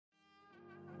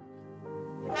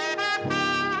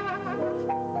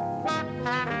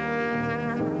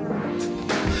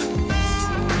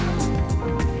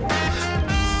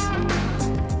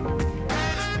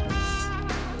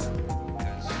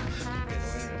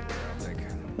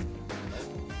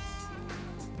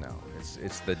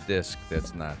it's the disc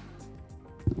that's not.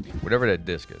 Whatever that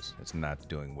disc is, it's not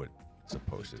doing what it's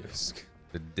supposed to do.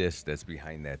 The disc that's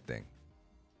behind that thing.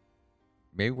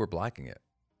 Maybe we're blocking it.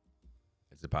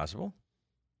 Is it possible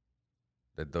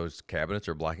that those cabinets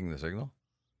are blocking the signal?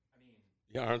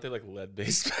 Yeah, aren't they like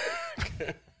lead-based?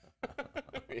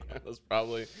 Yeah, that's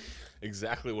probably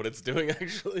exactly what it's doing,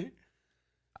 actually.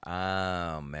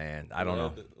 Oh, man. I don't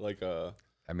know. Like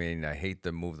I mean, I hate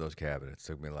to move those cabinets. It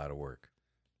took me a lot of work.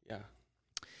 yeah.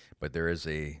 But there is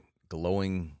a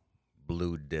glowing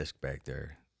blue disc back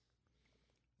there.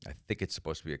 I think it's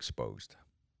supposed to be exposed.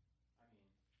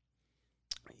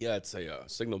 Yeah, it's a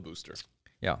signal booster.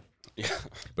 Yeah. Yeah.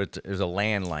 But there's a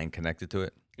landline connected to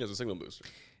it. Yeah, it's a signal booster.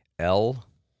 L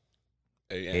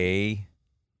A-N. A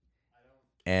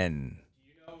N. Do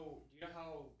you know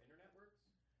how internet works?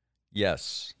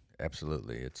 Yes,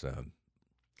 absolutely. It's a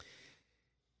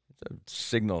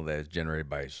signal that is generated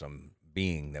by some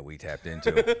being that we tapped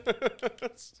into.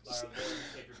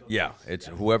 Yeah, it's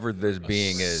whoever this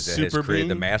being is that has super created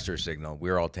the being? master signal.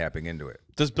 We're all tapping into it.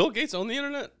 Does Bill Gates own the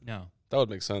internet? No. That would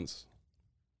make sense.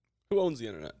 Who owns the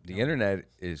internet? The internet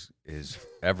is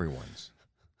everyone's.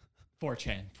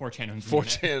 4chan. 4chan owns the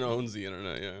internet. 4chan owns the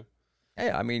internet, yeah. Hey,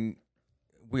 I mean,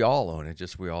 we all own it.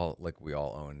 Just we all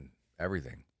own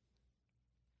everything,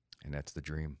 and that's the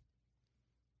dream.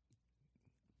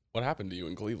 What happened to you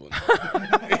in Cleveland?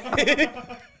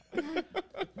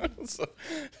 So,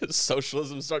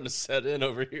 socialism's starting to set in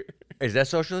over here. Is that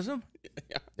socialism?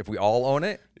 Yeah. If we all own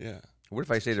it? Yeah. What if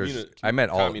I say there's? Communi- I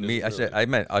meant all communism, me. I said really. I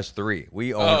meant us three.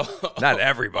 We own not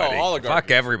everybody. oligarchy.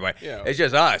 Fuck everybody. Yeah. It's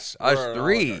just us. We're Us an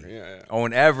three oligarchy. Yeah.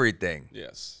 own everything.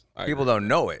 Yes. People don't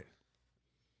know it,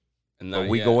 And but now,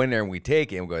 we yeah, go in there and we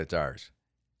take it and we go, it's ours.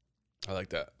 I like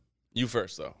that. You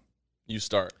first, though. You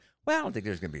start. Well, I don't think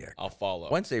there's gonna be a. I'll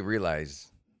follow. Once they realize,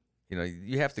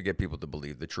 you have to get people to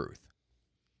believe the truth.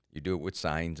 You do it with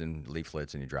signs and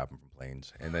leaflets, and you drop them from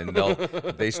planes, and then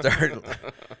they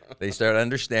start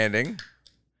understanding,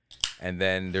 and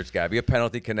then there's got to be a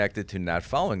penalty connected to not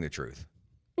following the truth.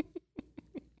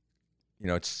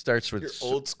 It starts with Your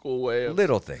old school way of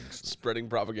little things. spreading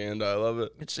propaganda. I love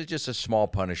it. It's just a small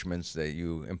punishments that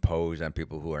you impose on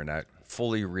people who are not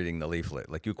fully reading the leaflet.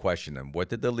 Like you question them. What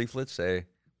did the leaflet say?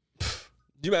 Do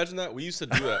you imagine that? We used to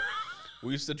do that.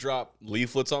 We used to drop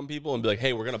leaflets on people and be like,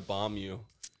 hey, we're going to bomb you.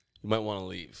 You might want to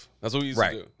leave. That's what we used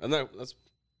Right. to do. And that's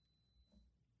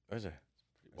There's a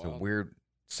wild. weird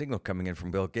signal coming in from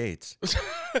Bill Gates,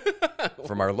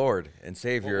 from our Lord and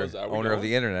Savior, was that? Are we owner of going?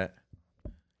 the internet.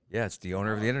 Yeah, it's the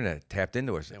owner of the internet. Tapped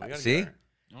into us. Yeah, we gotta See? get there.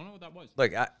 I don't know what that was.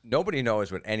 Look, nobody knows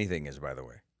what anything is, by the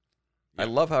way. I Yeah.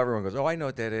 love how everyone goes, oh, I know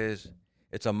what that is.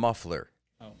 It's a muffler.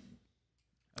 Oh.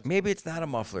 Maybe it's not a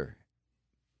muffler.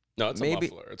 No, it's Maybe-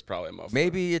 a muffler. It's probably a muffler.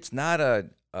 Maybe it's not a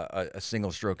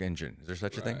single-stroke engine. Is there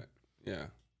such a thing? Right. Yeah.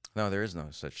 No, there is no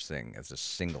such thing as a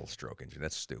single-stroke engine.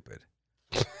 That's stupid.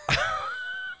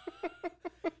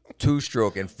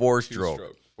 Two-stroke and four-stroke.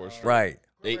 Two-stroke, four-stroke. Right.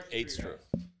 Eight stroke.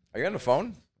 Are you on the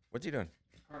phone? What's he doing?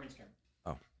 Carmen's camera.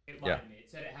 Oh. It lied Yeah. to me.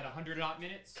 It said it had 100 odd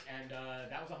minutes, and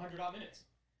that was 100 odd minutes.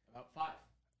 About 5.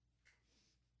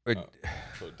 It,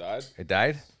 So it died? it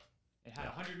died? It had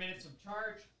 100 minutes of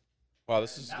charge. Wow, and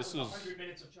this that was was 100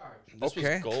 minutes of charge.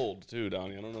 Okay. was gold too,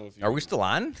 Donnie. I don't know if you Are we still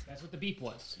on? That's what the beep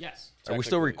was. Yes. Are we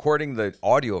still Technically. recording the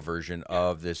audio version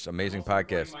of this amazing Also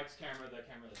recording podcast? Mike's camera, the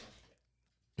camera that's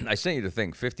on. I sent you the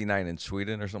thing, 59 in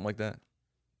Sweden or something like that.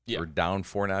 Yeah. We're down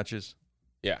 4 notches.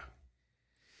 Yeah.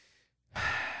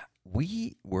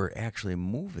 We were actually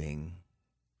moving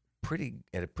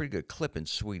at a pretty good clip in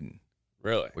Sweden,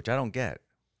 Really? which I don't get.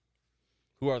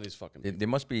 Who are these fucking people? There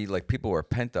must be like people who are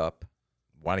pent up,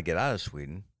 want to get out of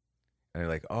Sweden, and they're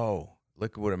like, oh,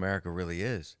 look at what America really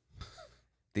is.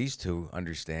 These two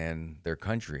understand their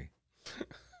country.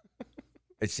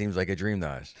 It seems like a dream to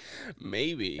us.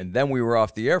 Maybe. And then we were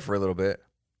off the air for a little bit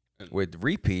with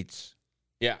repeats.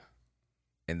 Yeah.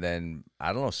 And then,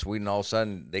 I don't know, Sweden all of a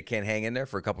sudden, they can't hang in there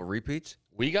for a couple repeats.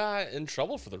 We got in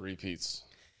trouble for the repeats.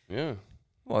 Yeah.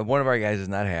 Well, one of our guys is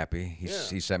not happy. He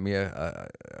Yeah. sent me a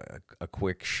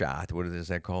quick shot. What is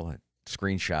that called? A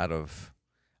screenshot of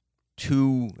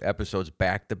 2 episodes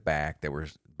back to back that were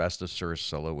Best of Sir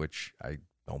Scylla, which I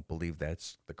don't believe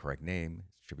that's the correct name.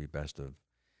 It should be Best of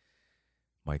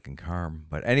Mike and Carm.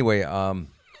 But anyway, Oh,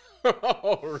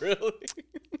 really?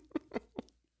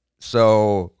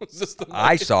 so Was this the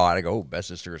I saw it. I go, oh, Best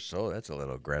of Sir Scylla. That's a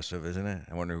little aggressive, isn't it?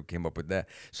 I wonder who came up with that.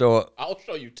 So I'll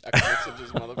show you text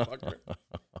messages, motherfucker.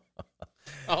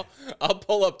 I'll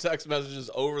pull up text messages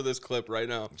over this clip right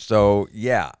now. So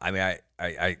yeah, I mean,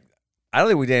 I don't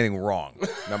think we did anything wrong.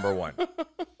 Number one,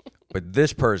 but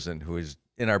this person who is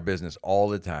in our business all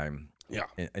the time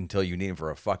Yeah. Until you need him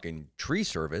for a fucking tree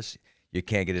service. You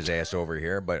can't get his ass over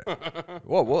here. But,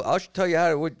 well, I'll tell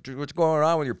you what's going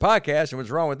on with your podcast and what's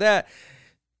wrong with that.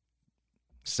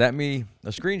 Sent me a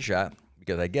screenshot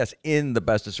because I guess in the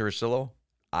Best of Sursillo,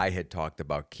 I had talked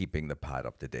about keeping the pod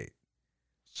up to date.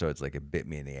 So it's like it bit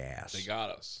me in the ass. They got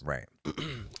us. Right.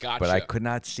 Gotcha. But I could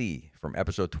not see from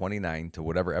episode 29 to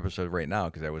whatever episode right now,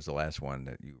 because that was the last one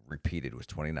that you repeated was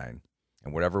 29.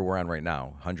 And whatever we're on right now,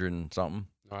 100 and something.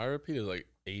 No, I repeated like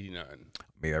 89.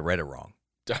 Maybe I read it wrong.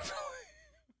 Definitely.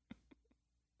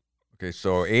 Okay,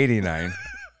 so 89.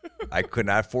 I could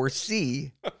not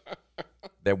foresee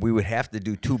that we would have to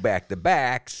do 2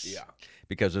 back-to-backs Yeah.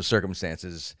 because of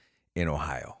circumstances in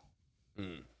Ohio.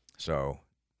 Mm. So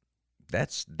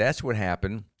that's what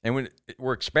happened. And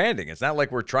we're expanding. It's not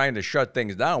like we're trying to shut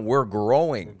things down. We're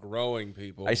growing. We're growing,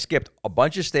 people. I skipped a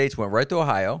bunch of states, went right to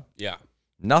Ohio. Yeah.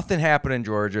 Nothing happened in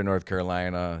Georgia, North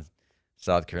Carolina,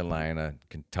 South Carolina,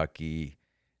 Kentucky.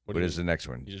 What is the next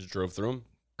one? You just drove through them?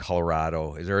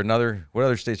 Colorado. Is there another? What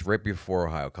other states right before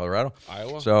Ohio? Colorado?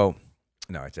 Iowa? So,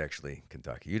 no, it's actually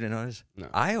Kentucky. You didn't notice? No.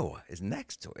 Iowa is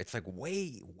next to it. It's like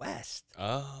way west.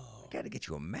 Oh. Got to get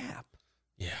you a map.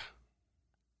 Yeah.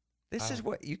 This is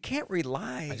what you can't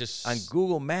rely just- on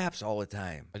Google Maps all the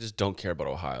time. I just don't care about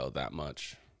Ohio that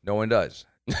much. No one does,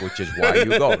 which is why you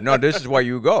go. No, this is why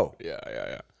you go,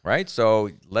 Yeah. right? So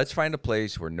let's find a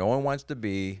place where no one wants to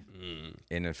be, Mm.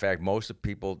 and in fact, most of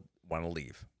people want to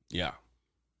leave. Yeah.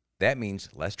 That means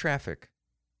less traffic,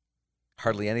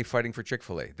 hardly any fighting for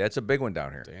Chick-fil-A. That's a big one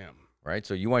down here, Damn. right?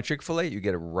 So you want Chick-fil-A, you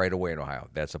get it right away in Ohio.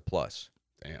 That's a plus.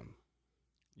 Damn.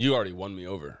 You already won me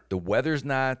over. The weather's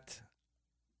not,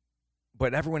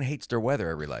 but everyone hates their weather,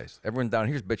 I realize. Everyone down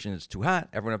here's bitching it's too hot.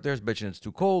 Everyone up there's bitching it's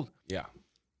too cold. Yeah.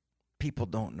 People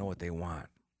don't know what they want.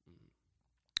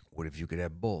 What if you could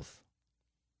have both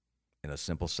in a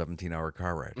simple 17-hour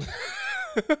car ride?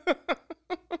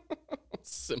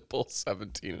 Simple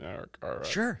 17-hour car ride.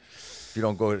 Sure.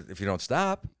 If you don't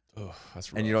stop, Oh,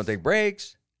 that's rough. and you don't take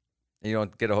breaks, and you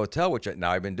don't get a hotel, which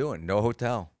now I've been doing. No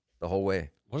hotel the whole way.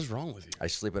 What is wrong with you? I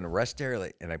sleep in a rest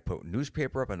area, and I put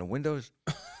newspaper up on the windows.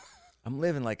 I'm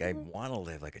living like I want to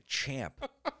live, like a champ.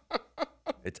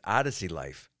 It's Odyssey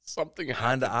life. Something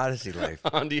Honda Odyssey life.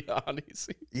 Honda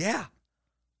Odyssey. Yeah.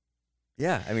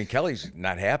 Yeah. I mean, Kelly's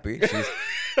not happy.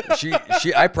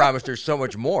 She I promised her so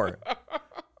much more.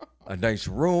 A nice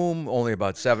room, only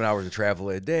about 7 hours of travel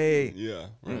a day. Yeah.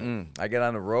 I get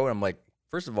on the road. I'm like,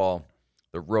 first of all,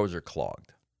 the roads are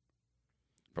clogged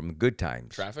from the good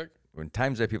times. Traffic? When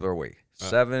times that people are awake.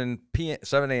 7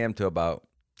 a.m. to about,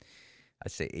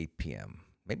 I'd say 8 p.m.,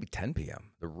 maybe 10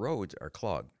 p.m. The roads are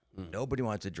clogged. Nobody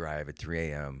wants to drive at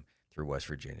 3 a.m. through West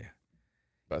Virginia.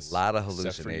 A lot of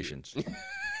hallucinations.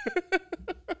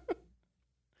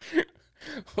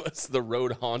 Was the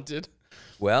road haunted?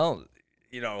 Well,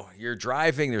 you're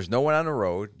driving. There's no one on the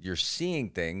road. You're seeing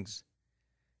things.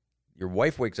 Your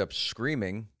wife wakes up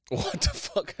screaming. What the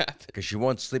fuck happened? Because she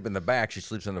won't sleep in the back. She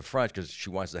sleeps in the front because she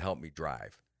wants to help me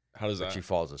drive. How does But that? she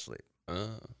falls asleep.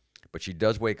 But she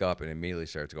does wake up and immediately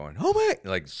starts going, oh my,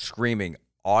 like screaming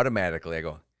automatically. I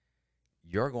go,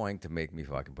 you're going to make me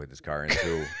fucking put this car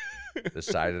into the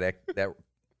side of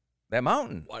that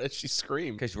mountain. Why did she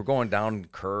scream? Because we're going down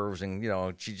curves and,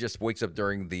 she just wakes up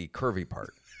during the curvy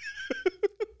part.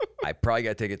 I probably got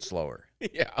to take it slower.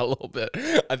 Yeah, a little bit.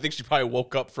 I think she probably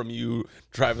woke up from you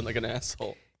driving like an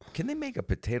asshole. Can they make a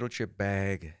potato chip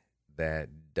bag that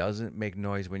doesn't make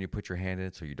noise when you put your hand in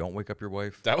it so you don't wake up your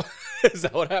wife? Is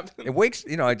that what happened? It wakes,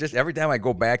 just every time I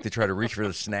go back to try to reach for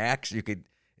the snacks,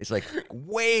 it's like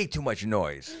way too much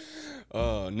noise.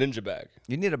 Ninja bag.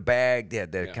 You need a bag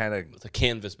that kind of, It's a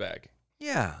canvas bag.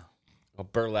 yeah, A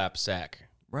burlap sack.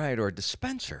 right, or a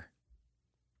dispenser.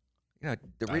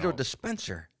 Dorito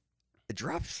dispenser. It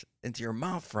drops into your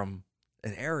mouth from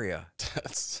an area.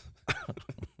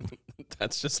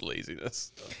 That's just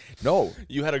laziness. No,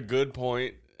 You had a good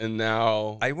point, and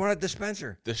now I want a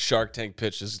dispenser. the Shark Tank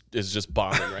pitch is just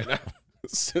bombing right now.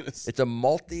 As soon as, It's a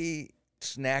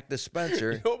multi-snack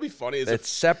dispenser. you know what would be funny is That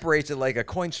separates it like a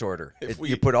coin sorter.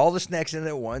 You put all the snacks in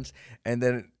at once, and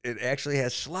then it actually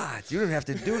has slots. You don't have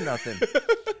to do nothing.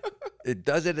 It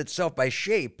does it itself by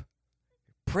shape.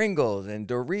 Pringles and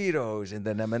Doritos and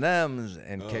then M&Ms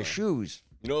and cashews.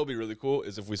 you know what would be really cool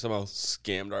is if we somehow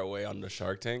scammed our way onto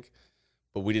Shark Tank,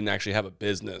 but we didn't actually have a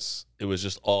business. It was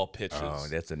just all pitches. Oh,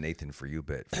 that's a Nathan for you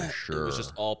bit for sure. It was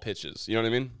just all pitches. You know what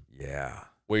I mean? Yeah.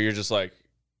 Where you're just like,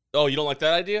 oh, you don't like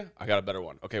that idea? I got a better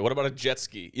one. Okay, what about a jet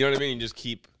ski? You know what I mean? You just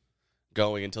keep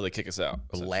going until they kick us out.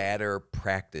 A ladder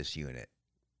practice unit.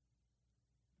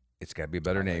 It's got to be a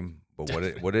better name, but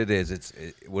what it is,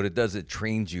 what it does, it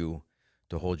trains you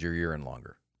to hold your urine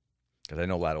longer. Because I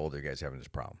know a lot of older guys having this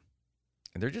problem.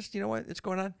 And they're just, you know what, it's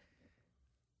going on?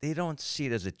 They don't see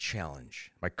it as a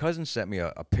challenge. My cousin sent me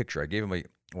a picture. I gave him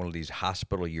one of these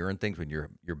hospital urine things when you're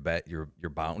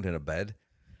bound in a bed.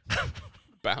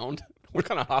 Bound? What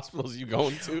kind of hospitals are you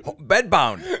going to? Bed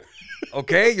bound.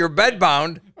 Okay, you're bed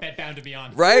bound. Bed bound to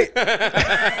beyond. Right?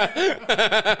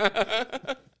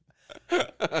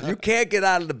 You can't get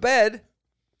out of the bed,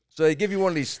 so they give you one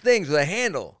of these things with a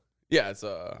handle. Yeah, it's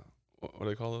what do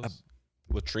they call those?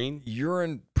 Latrine?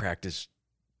 Urine practice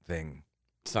thing.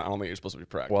 It's not, I don't think you're supposed to be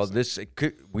practicing.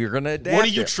 Well, we're going to adapt. What are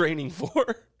you it. training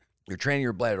for? You're training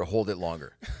your bladder to hold it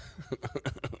longer.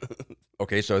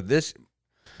 Okay, so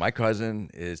my cousin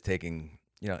is taking,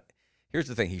 here's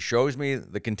the thing. He shows me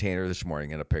the container this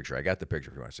morning in a picture. I got the picture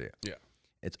if you want to see it. Yeah.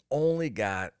 It's only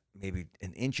got maybe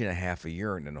 1.5 inches of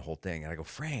urine in the whole thing. And I go,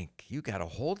 Frank, you got to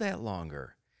hold that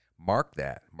longer. Mark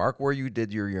that. Mark where you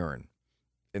did your urine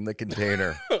in the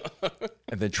container.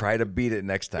 And then try to beat it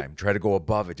next time. Try to go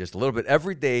above it just a little bit.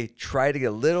 Every day, try to get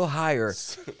a little higher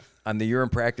on the urine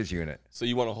practice unit. So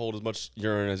you want to hold as much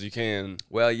urine as you can.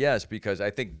 Well, yes, because I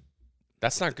think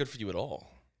That's not good for you at all.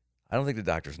 I don't think the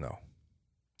doctors know.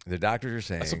 The doctors are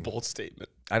saying That's a bold statement.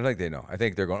 I don't think they know. I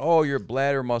think they're going, oh, your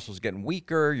bladder muscle's getting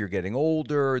weaker. You're getting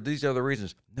older. These are the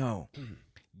reasons. No,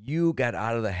 you got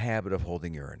out of the habit of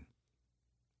holding urine.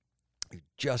 You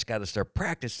just got to start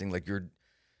practicing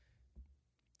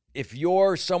if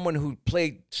you're someone who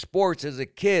played sports as a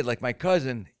kid, like my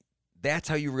cousin, that's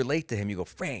how you relate to him. You go,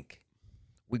 Frank,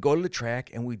 we go to the track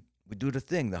and we do the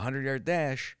thing, the 100-yard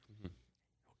dash. Mm-hmm.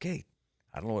 Okay.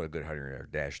 I don't know what a good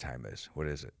 100-yard dash time is. What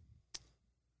is it?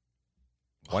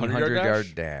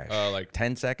 100-yard dash. Like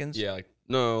 10 seconds? Yeah,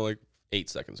 like 8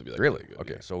 seconds would be like really good.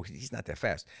 Okay, Yeah. so he's not that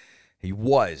fast. He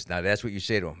was. Now, that's what you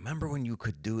say to him. Remember when you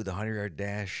could do the 100-yard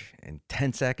dash in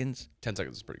 10 seconds? 10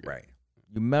 seconds is pretty good. Right.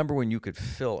 You remember when you could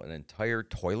fill an entire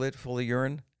toilet full of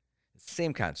urine?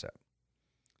 Same concept.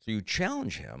 So you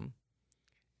challenge him,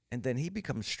 and then he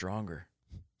becomes stronger.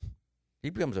 He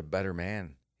becomes a better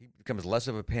man. He becomes less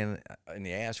of a pain in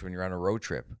the ass when you're on a road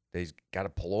trip. He's got to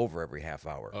pull over every half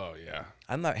hour. Oh, yeah.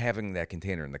 I'm not having that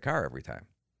container in the car every time.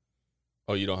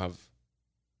 Oh, you don't have...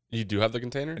 You do have the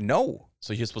container? No.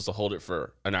 So you're supposed to hold it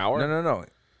for an hour? No.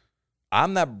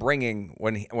 I'm not bringing...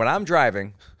 When I'm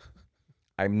driving,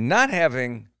 I'm not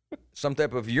having some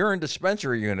type of urine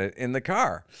dispenser unit in the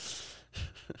car.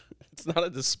 It's not a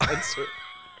dispenser.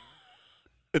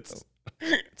 It's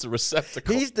a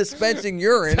receptacle. He's dispensing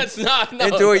urine That's not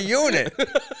into a unit.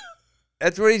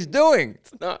 That's what he's doing.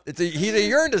 It's not. He's a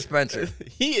urine dispenser.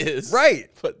 He is. Right.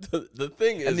 But the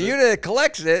thing is... And the unit that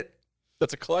collects it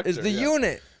that's a collector. is the yeah.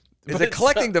 unit. It's But a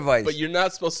collecting not- device. But you're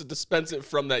not supposed to dispense it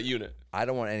from that unit. I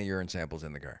don't want any urine samples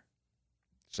in the car.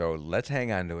 So let's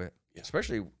hang on to it. Yeah.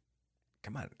 Especially,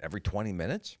 come on, every 20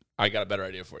 minutes? I got a better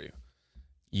idea for you.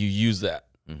 You use that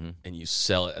Mm-hmm. and you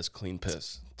sell it as clean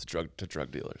piss to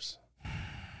drug dealers.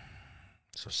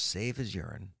 So save his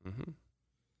urine Mm-hmm.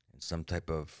 in some type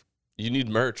of, You need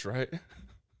merch, right?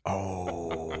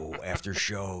 after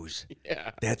shows.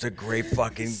 Yeah. That's a great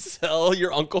fucking... Sell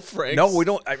your Uncle Frank's. No, we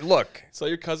don't. Look, Sell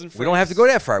your cousin Frank's. we don't have to go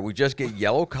that far. We just get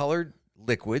yellow-colored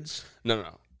liquids, No.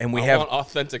 and I want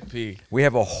authentic pee. we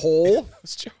have a whole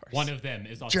It's jars. One of them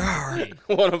is on Jar.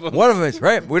 One of them. one of them is,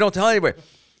 right? We don't tell anybody.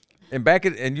 And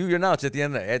and you announce at the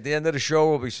end of the show,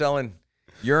 we'll be selling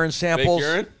urine Fake samples.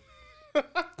 urine.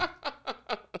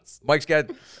 Mike's got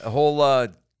a whole,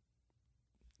 at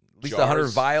least 100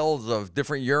 Jars. vials of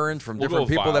different urines from We'll different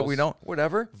go people that we vials. don't.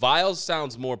 Whatever. Vials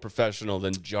sounds more professional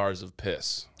than jars of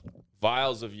piss.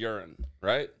 Vials of urine,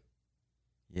 right?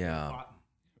 Yeah.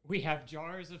 We have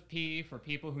jars of pee for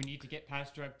people who need to get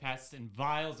past drug tests and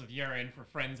vials of urine for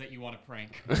friends that you want to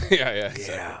prank. yeah. Exactly.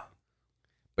 Yeah.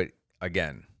 But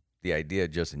again, the idea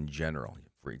just in general,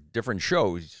 for different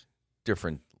shows,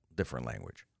 different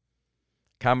language.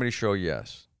 Comedy show,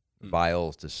 yes.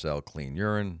 Vials to sell clean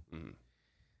urine. Mm.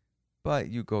 But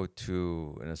you go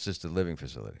to an assisted living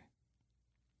facility.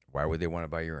 Why would they want to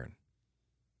buy urine?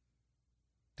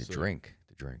 To So- drink.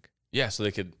 Yeah, so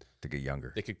they could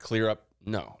younger. clear up.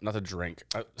 No, not to drink.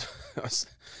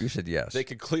 You said yes. They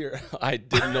could clear. I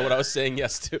didn't know what I was saying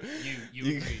yes to.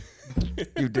 You agreed.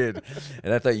 You did.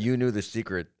 And I thought you knew the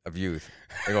secret of youth.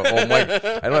 I go, oh, Mike,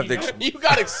 I don't have to. You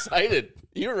got excited.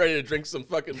 You were ready to drink some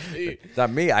fucking pee. It's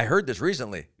not me. I heard this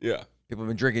recently. Yeah, People have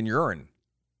been drinking urine.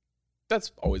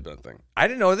 that's always been a thing. I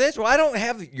didn't know this. Well, I don't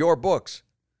have your books.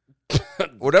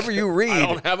 Whatever you I read,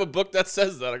 don't have a book that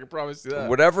says that. I can promise you that.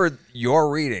 whatever you're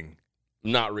reading,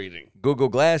 Not reading. Google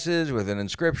Glasses with an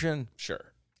inscription.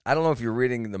 Sure. I don't know if you're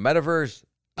reading the metaverse.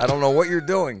 I don't know what you're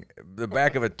doing. The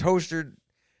back of a toaster.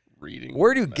 reading.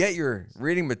 Where do you get your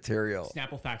reading material?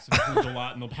 Snapple facts have improved a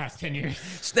lot in the past 10 years.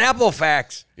 Snapple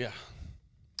facts. Yeah.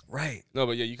 Right. No,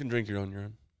 but yeah, you can drink your own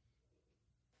urine.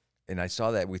 And I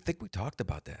saw that. We think we talked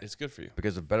about that It's good for you.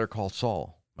 because of Better Call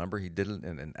Saul. Remember, he did it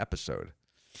in an episode.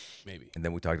 Maybe. And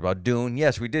then we talked about Dune.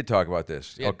 Yes, we did talk about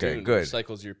this. Yeah, okay, Dune good.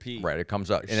 Recycles your pee. Right, it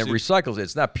comes out. Your And it soup. recycles it.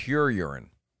 It's not pure urine.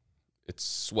 It's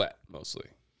sweat mostly.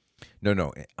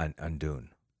 No, on Dune.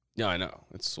 Yeah, I know.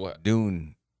 It's sweat.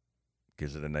 Dune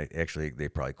gives it a nice. Actually, they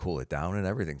probably cool it down and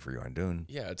everything for you on Dune.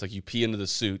 Yeah, it's like you pee into the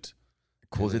suit.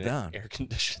 Cools it and then down. Air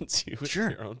conditions you with Sure.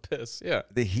 your own piss. Yeah.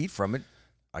 The heat from it,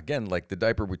 again, like the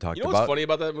diaper we talked You know about. what's funny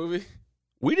about that movie?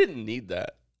 We didn't need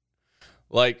that.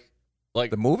 Like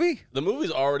The movie? the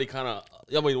movie's already kind of.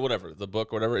 I mean, whatever the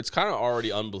book, whatever. It's kind of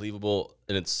already unbelievable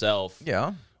in itself.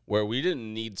 Yeah. Where we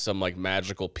didn't need some like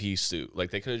magical pea suit.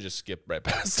 Like they could have just skipped right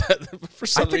past that. For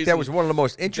some I think reason, that was one of the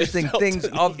most interesting felt things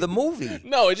the of need. the movie.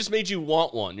 No, it just made you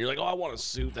want one. You're like, oh, I want a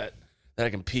suit that I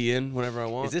can pee in whenever I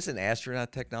want. Is this an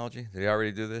astronaut technology? Do they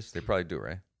already do this? They probably do,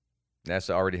 right?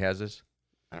 NASA already has this?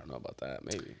 I don't know about that.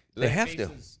 Maybe They have to.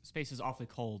 Space is awfully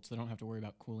cold, so they don't have to worry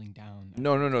about cooling down.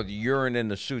 No. The urine in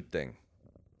the suit thing.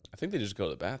 I think they just go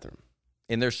to the bathroom.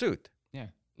 In their suit. Yeah.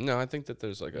 No, I think that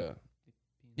there's like a.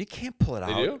 You can't pull it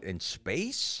They out do? in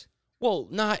space. Well,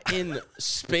 not in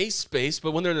space,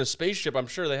 but when they're in a spaceship, I'm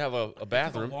sure they have a It took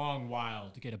bathroom. a long while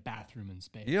to get a bathroom in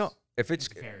space. You know, if it's.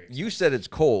 Very You said it's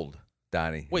cold,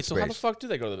 Donnie. Wait, in so how the space. fuck do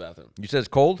they go to the bathroom? You said it's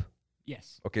cold?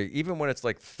 Yes. Okay, even when it's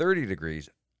like 30 degrees,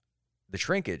 the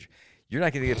shrinkage, you're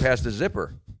not going to get past the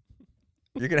zipper.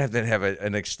 You're going to have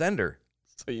an extender.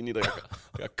 So you need like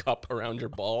a cup around your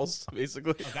balls,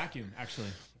 basically. A vacuum, actually.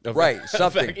 Right,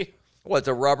 something. vacuum. Well, it's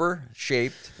a rubber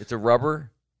shaped. It's a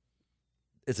rubber.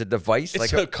 It's a device.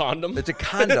 It's like a condom. It's a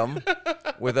condom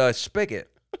with a spigot.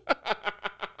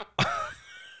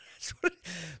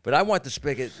 But I want the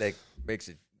spigot that makes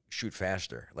it shoot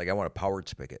faster. Like I want a powered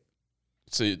spigot.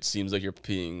 So it seems like you're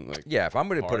peeing like Yeah, if I'm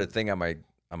going to put a Hard. thing on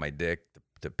my dick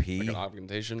to pee, an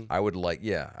augmentation. I would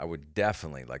I would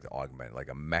definitely like to augment like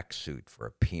a mech suit for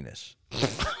a penis.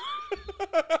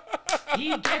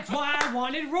 That's why I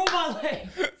wanted robot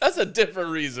legs. That's a different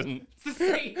reason. It's the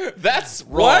same. That's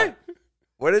wrong.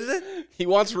 What is it? He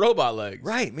wants robot legs.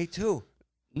 Right, me too.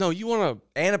 No, you want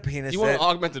And a penis you want an that,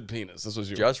 augmented penis. That's what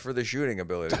you want. just for the shooting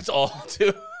ability. That's all,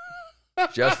 too.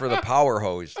 Just for the power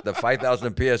hose, the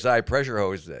 5,000 psi pressure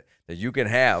hose that you can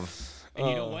have. And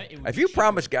you know what? It would If be you cheaper.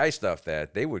 promise guy stuff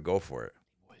that, they would go for it.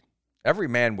 Every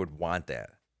man would want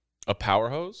that. A power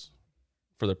hose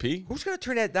for the pee? Who's going to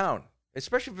turn that down?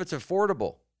 Especially if it's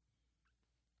affordable.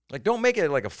 Like, don't make it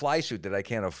like a fly suit that I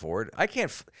can't afford. I can't.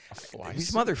 fly These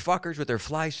suit? motherfuckers with their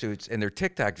fly suits and their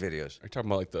TikTok videos. Are you talking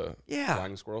about like the Yeah.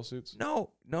 flying squirrel suits?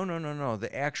 No. The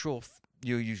actual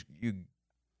you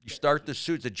start the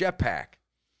suits, a jetpack.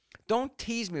 Don't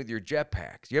tease me with your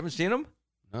jetpacks. You haven't seen them?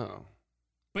 No.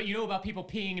 But you know about people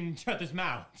peeing in each other's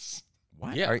mouths.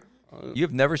 What? Yeah.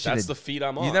 You've never seen That's it. the feet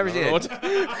I'm on. You've never I seen don't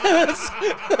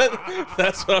know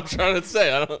that's what I'm trying to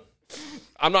say.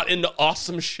 I'm not into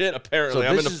awesome shit, apparently.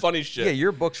 I'm this into funny shit. Yeah,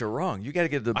 your books are wrong. You got to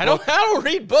get the book. I don't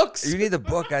read books. You need the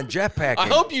book on jetpacking. I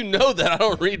hope you know that I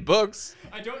don't read books.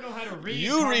 I don't know how to read.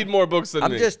 You read more books than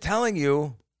I'm me. just telling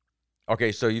you.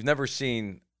 Okay, so you've never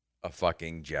seen a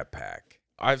fucking jetpack.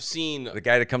 I've seen. The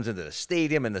guy that comes into the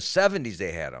stadium in the 70s,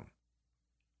 they had him.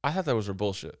 I thought that was for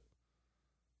bullshit.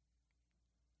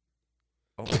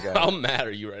 Oh my How god. mad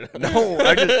are you right now?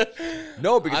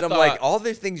 No, because I I'm like, thought- all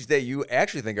the things that you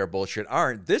actually think are bullshit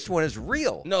aren't. This one is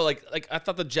real. No, like I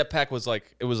thought the jetpack was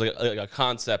like it was like a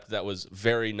concept that was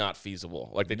very not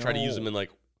feasable. Like they tried to use them in like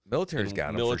Military's in got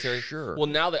them military. for sure. Well,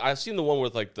 now that I've seen the one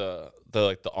with like the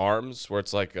arms where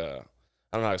it's like I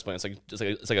don't know how to explain.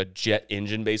 It's like a jet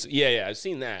engine basically. Yeah, I've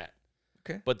seen that.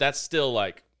 Okay. But that's still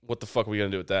like, what the fuck are we gonna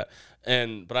do with that?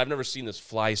 But I've never seen this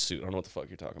fly suit. I don't know what the fuck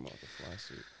you're talking about with the fly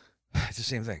suit. It's the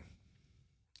same thing.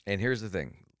 And here's the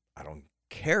thing. I don't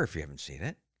care if you haven't seen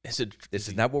it. Is it? This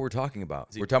is not what we're talking about.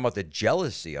 he We're talking about the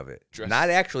jealousy of it, dressed- not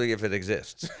actually if it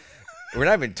exists. We're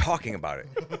not even talking about it.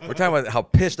 We're talking about how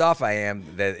pissed off I am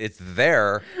that it's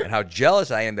there and how jealous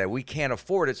I am that we can't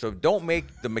afford it. So don't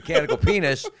make the mechanical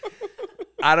penis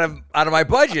out of my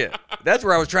budget. That's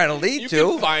where I was trying to lead You to.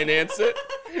 can finance it.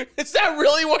 Is that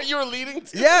really what you were leading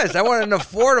to? Yes, I want an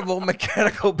affordable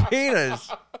mechanical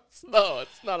penis. No,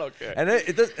 it's not okay. And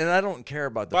it does, and I don't care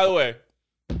about the By the way,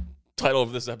 title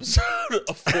of this episode: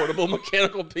 Affordable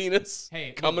Mechanical Penis. Hey,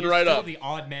 look, coming you're right still up. the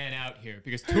odd man out here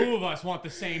because two of us want the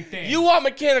same thing. You want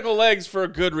mechanical legs for a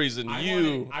good reason.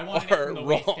 I want it are from the wrong.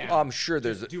 waist down. Oh, I'm sure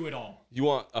there's Just do it all. You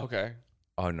want okay.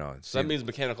 Oh no. So that means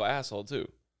mechanical asshole too.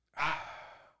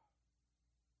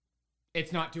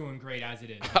 It's not doing great as it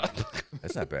is.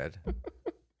 That's not bad.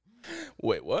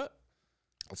 Wait, what?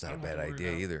 That's not a don't bad have to worry idea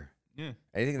about- either. Yeah.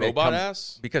 Anything that Robot comes,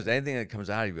 ass? because anything that comes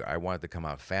out of you, I want it to come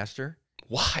out faster.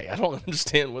 Why? I don't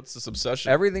understand. What's this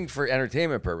obsession? Everything for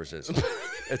entertainment purposes.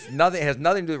 It's nothing. It has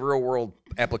nothing to do with real world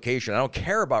application. I don't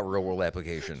care about real world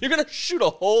application. You're gonna shoot a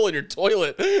hole in your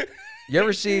toilet. You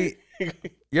ever see? You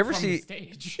ever From the see?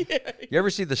 stage. You ever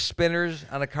see the spinners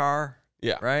on a car?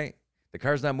 Yeah. Right. The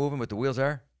car's not moving, but the wheels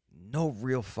are. No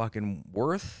real fucking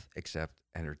worth except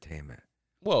entertainment.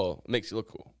 Well, it makes you look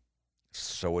cool.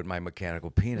 So would my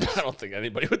mechanical penis. I don't think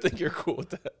anybody would think you're cool with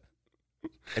that.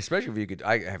 Especially if you could.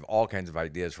 I have all kinds of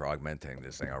ideas for augmenting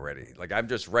this thing already. Like I'm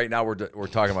just right now we're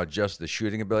talking about just the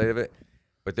shooting ability of it,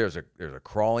 but there's a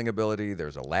crawling ability,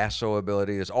 there's a lasso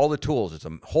ability, there's all the tools. It's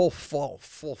a whole full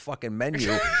fucking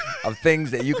menu of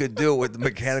things that you could do with the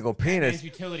mechanical penis. His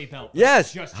utility belt.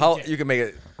 Yes, Just how legit. you can make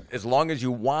it as long as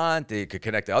you want. You could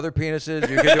connect to other penises.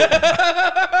 You could do.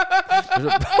 There's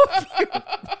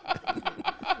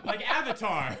Like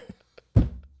Avatar.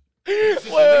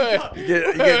 Wait. you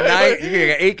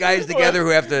get 8 guys together who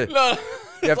have to No.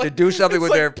 you have to do something It's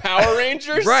with like their Power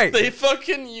Rangers. Right. They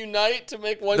fucking unite to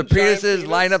make one. the giant penises penis.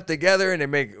 line up together and they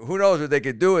make who knows what they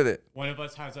could do with it. One of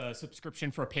us has a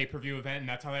subscription for a pay-per-view event, and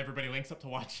that's how everybody links up to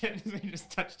watch it. They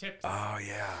just touch tips. Oh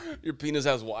yeah. Your penis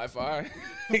has Wi-Fi.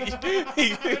 That's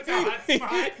a hot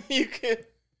spot. You can.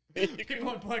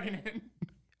 People plugging in.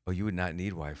 Oh, you would not need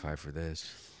Wi-Fi for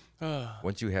this.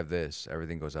 Once you have this,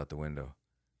 everything goes out the window.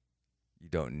 You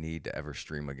don't need to ever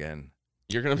stream again.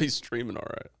 You're gonna be streaming, all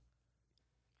right.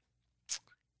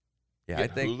 Yeah,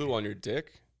 Get I think. Hulu on your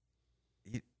dick.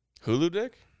 You- Hulu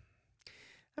dick?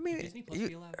 I mean, Disney Plus you-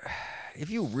 be allowed? if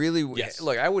you really Yes.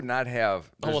 look, I would not have.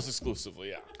 Almost exclusively,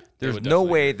 yeah. They There's would no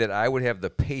definitely- way that I would have the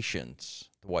patience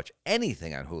to watch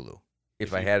anything on Hulu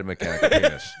if I had a mechanical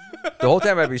penis. The whole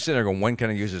time I'd be sitting there going, when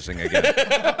can I use this thing again?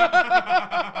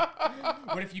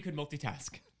 What if you could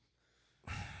multitask?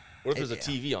 What if there's a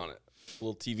TV on it? A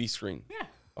little TV screen Yeah.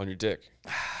 on your dick.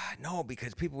 No,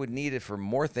 because people would need it for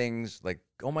more things like,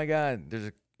 oh my God, there's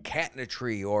a cat in a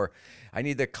tree, or I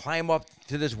need to climb up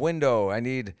to this window. I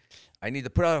need to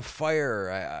put out a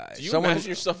fire. Do you someone imagine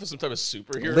yourself as some type of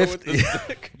superhero lift- with this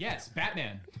dick? Yes,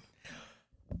 Batman.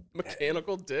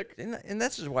 Mechanical dick? and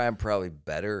that's just why I'm probably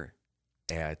better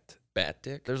at. Bat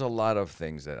dick? There's a lot of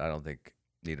things that I don't think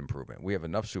need improvement. We have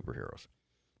enough superheroes,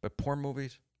 but porn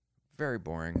movies, very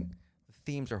boring. The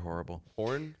themes are horrible.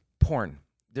 Porn.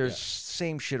 There's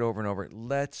same shit over and over.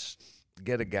 Let's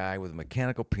get a guy with a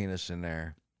mechanical penis in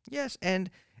there. Yes, and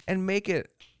make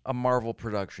it a Marvel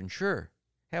production. Sure.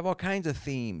 Have all kinds of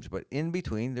themes, but in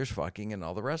between there's fucking and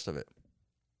all the rest of it.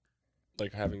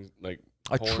 Like having like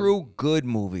A porn? true good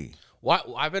movie. Why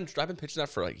I've been pitching that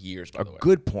for like years, by A the way.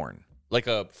 good porn. Like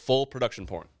a full production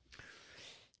porn.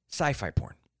 Sci-fi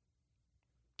porn.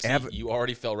 See, Have- you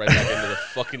already fell right back into the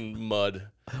fucking mud.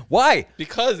 Why?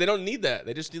 Because they don't need that.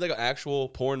 They just need like an actual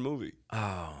porn movie.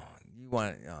 Oh, you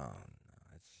want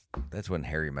that's when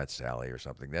Harry Met Sally or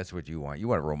something. That's what you want. You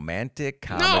want a romantic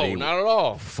comedy, No, not at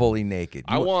all. fully naked.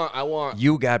 I want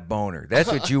You got boner.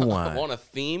 That's what you want. I want a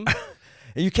theme.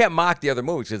 And you can't mock the other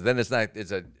movies because then it's not.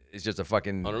 It's just a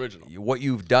fucking Unoriginal. What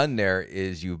you've done there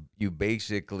is you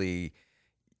basically,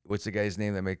 what's the guy's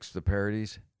name that makes the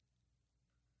parodies?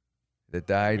 That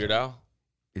died. Weird Al?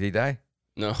 Did he die?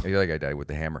 No. The other guy died with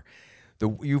the hammer.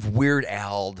 You've Weird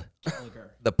Al'd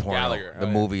Gallagher. the porno, Gallagher, the oh,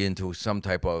 yeah. movie into some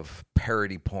type of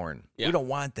parody porn. Yeah. We don't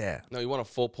want that. No, you want a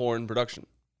full porn production.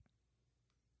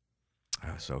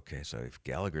 Oh, it's okay. So if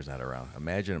Gallagher's not around,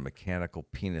 imagine a mechanical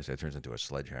penis that turns into a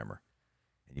sledgehammer,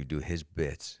 and you do his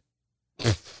bits.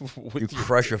 You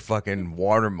crush a fucking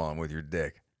watermelon with your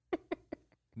dick.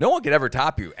 No one could ever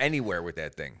top you anywhere with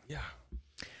that thing. Yeah.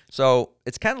 So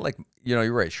it's kind of like,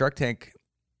 you're right. Shark Tank,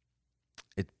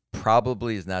 it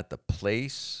probably is not the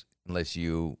place unless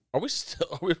you. Are we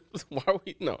still? Why are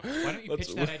we? No. Why don't you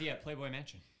pitch that idea at Playboy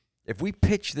Mansion? If we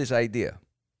pitch this idea,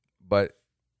 but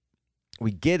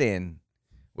we get in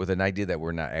with an idea that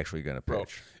we're not actually going to Bro,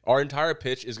 pitch. our entire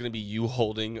pitch is going to be you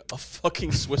holding a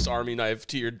fucking Swiss Army knife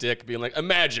to your dick, being like,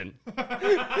 imagine.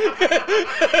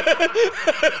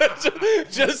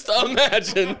 Just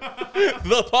imagine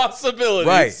the possibilities.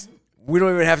 Right. We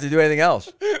don't even have to do anything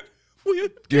else. We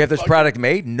Do you have this product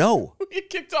made? No. get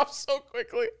kicked off so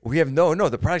quickly. We have no.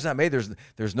 The product's not made.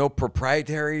 There's no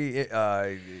proprietary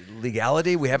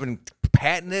legality. We haven't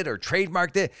patented or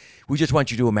trademarked it. We just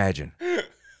want you to imagine.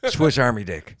 Swiss Army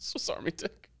dick. Swiss Army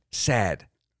dick. Sad.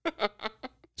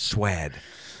 Swad.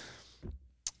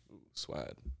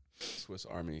 Swad. Swiss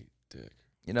Army dick.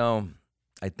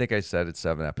 I think I said it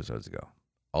 7 episodes ago.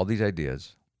 All these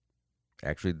ideas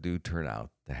actually do turn out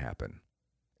to happen.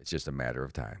 It's just a matter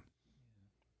of time.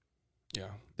 Yeah.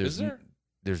 There's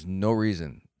there's no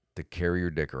reason to carry your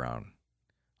dick around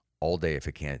all day if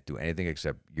it can't do anything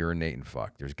except urinate and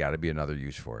fuck. There's got to be another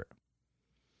use for it.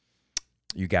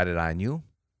 You got it on you.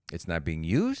 It's not being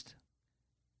used.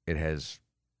 It has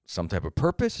some type of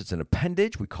purpose. It's an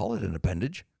appendage. We call it an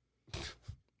appendage.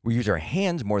 We use our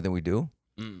hands more than we do.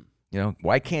 Mm. You know,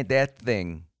 why can't that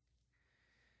thing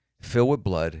fill with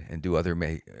blood and do other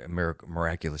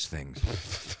miraculous things?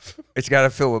 It's got to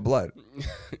fill with blood.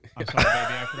 I'm sorry, baby.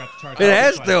 I forgot to charge. It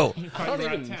has to. I don't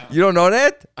even- You don't know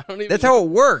that? I don't even. That's how it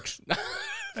works.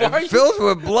 Why are you- It fills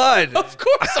with blood. Of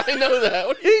course I know that.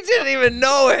 What do He didn't even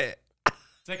know it.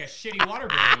 It's like a shitty water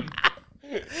balloon.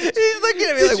 He's looking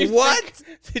at me Did you like, what?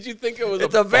 Did you think it was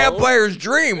It's a phone? vampire's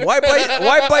dream. Why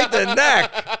bite the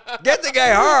neck? Get the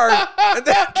guy hard and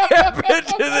then tap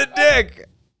into the dick.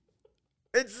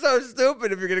 It's so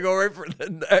stupid if you're going to go right for the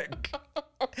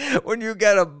neck. When you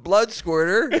got a blood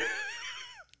squirter,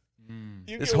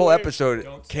 You this get whole way- episode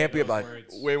Don't say can't be those about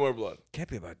words. way more blood.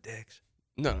 dicks.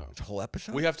 No, no. This whole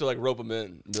episode? We have to like rope them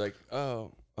in and be like,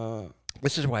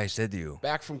 This is why I said to you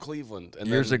back from Cleveland. And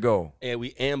years then, ago, and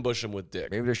we ambush them with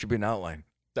dick. maybe there should be an outline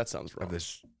That sounds wrong. of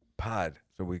this pod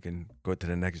so we can go to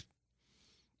the next.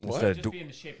 What? Instead of Just be in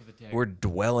the shape of a dick. we're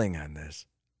dwelling on this.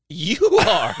 You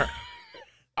are.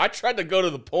 I tried to go to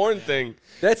the porn thing.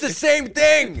 That's the same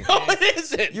thing. No, it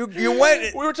isn't. You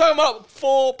went. We were talking about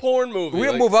full porn movie. We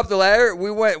didn't like, move up the ladder.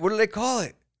 We went. What do they call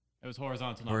it? It was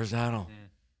horizontal. not Horizontal. Yeah.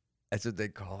 That's what they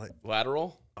call it.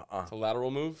 lateral. It's a lateral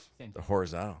move. Same The thing.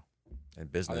 horizontal. In I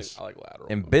business. like lateral.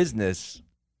 In business,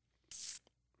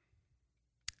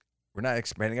 we're not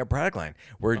expanding our product line.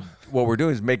 What we're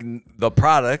doing is making the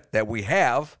product that we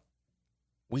have.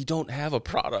 We don't have a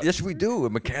product. Yes, we do. A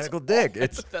mechanical dick.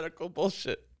 It's hypothetical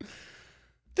bullshit.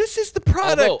 this is the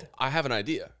product. Although I have an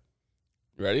idea.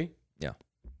 You ready? Yeah.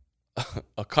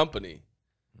 A company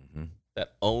Mhm.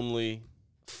 that only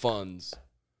funds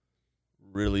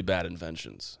really bad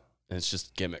inventions, and it's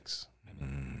just gimmicks.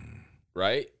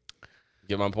 Right?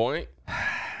 Get my point?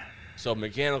 So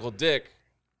mechanical dick,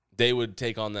 they would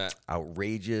take on that.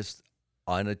 Outrageous,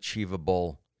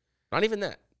 unachievable. Not even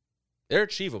that. They're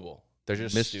achievable. They're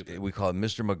just stupid. We call it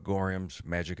Mr. McGorium's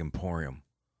Magic Emporium.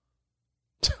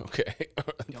 Okay.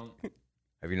 Don't.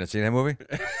 Have you not seen that movie?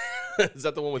 Is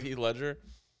that the one with Heath Ledger?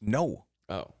 No.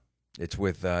 Oh. It's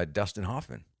with Dustin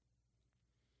Hoffman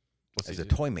What's as he a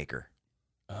do? toy maker.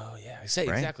 Oh, yeah. I say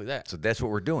Right? exactly that. So that's what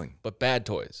we're doing. But bad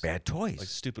toys. Bad toys. Like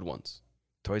stupid ones.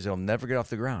 Toys that'll never get off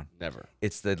the ground. Never.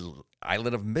 It's the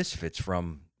Island of Misfits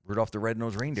from Rudolph the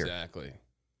Red-Nosed Reindeer. Exactly.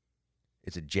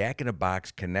 It's a jack in a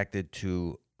box connected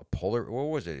to a polar. What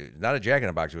was it? Not a jack in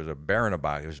a box. It was a bear in a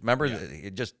box. It was. Remember,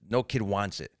 it just no kid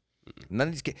wants it. None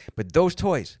of these kids. But those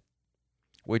toys,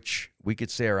 which we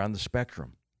could say are on the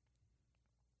spectrum.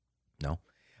 No,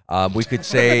 we could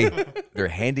say they're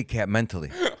handicapped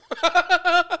mentally.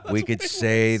 We could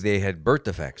say they had birth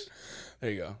defects.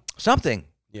 There you go. Something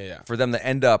Yeah, yeah. for them to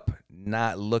end up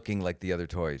not looking like the other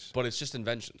toys. But it's just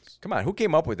inventions. Come on, who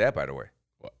came up with that, by the way?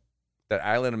 What? That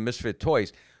Island of Misfit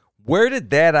Toys. Where did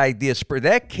that idea spur?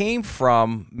 That came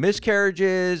from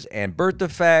miscarriages and birth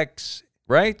defects,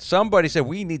 right? Somebody said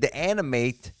we need to I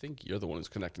animate. think you're the one who's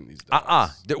connecting these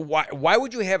dots. Why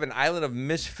would you have an island of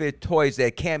misfit toys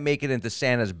that can't make it into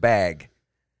Santa's bag?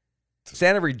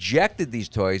 Santa rejected these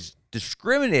toys,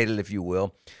 discriminated, if you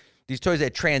will. These toys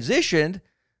that transitioned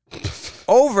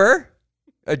over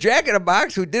a jack in a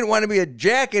box who didn't want to be a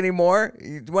jack anymore.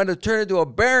 He wanted to turn into a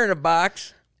bear in a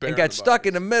box Bear and in got a stuck box.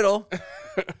 in the middle.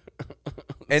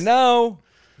 And now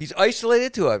he's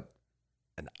isolated to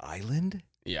an island.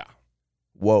 Yeah.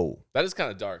 Whoa, That is kind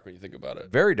of dark when you think about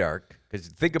it. very dark. Because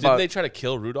think Did about they try to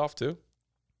kill Rudolph too?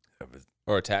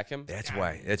 Or attack him? that's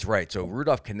why. That's right. So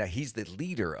Rudolph he's the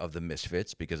leader of the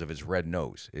Misfits because of his red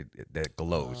nose that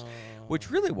glows, which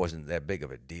really wasn't that big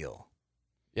of a deal.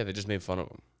 Yeah, they just made fun of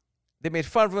him. They made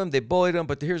fun of him. They bullied him.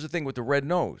 But here's the thing with the red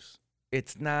nose: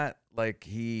 it's not like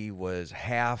he was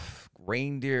half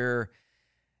reindeer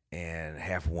and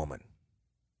half woman,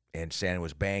 and Santa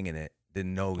was banging it.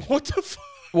 Didn't know. What the fuck?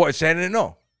 What? Santa didn't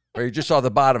know. Or he just saw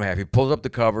the bottom half. He pulls up the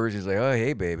covers. He's like, "Oh,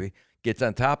 hey, baby." Gets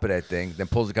on top of that thing, then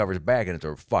pulls the covers back, and it's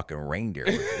a fucking reindeer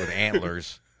with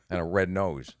antlers and a red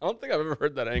nose. I don't think I've ever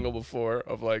heard that angle before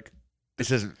of like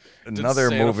This is did another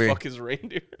Santa movie. fuck his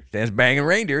reindeer. Santa's banging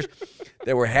reindeers.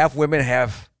 That were half women,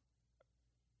 half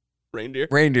Reindeer?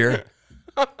 reindeer.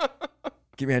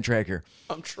 Get me on track here.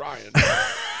 I'm trying.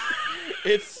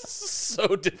 It's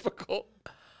so difficult.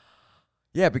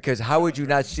 Yeah, because how would you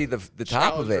not see the top of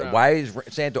Challenge it? round. Why is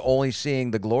Santa only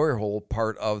seeing the glory hole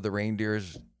part of the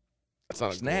reindeer's That's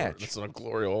not snatch. That's not a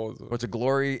glory hole. Is it? What's a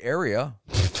glory area?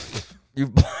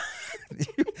 You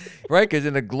right? Because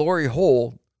in a glory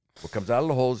hole, what comes out of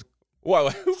the hole is Wow,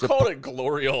 who called it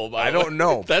glory hole? By I the way? don't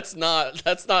know. That's not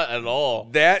at all.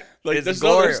 that. Like is there's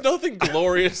glory. there's nothing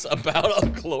glorious about a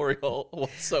glory hole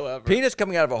whatsoever. Penis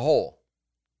coming out of a hole.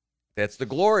 That's the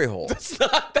glory hole. That's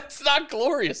not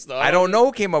glorious though. I don't know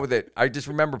who came up with it. I just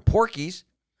remember Porky's,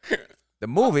 the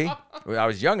movie. When I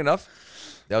was young enough.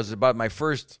 That was about my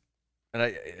first, and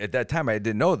at that time I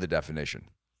didn't know the definition.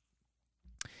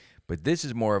 But this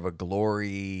is more of a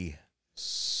glory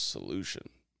Solution.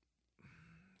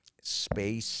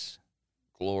 space.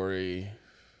 Glory.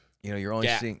 You know, you're only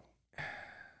Gap. seeing.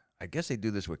 I guess they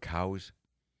do this with cows.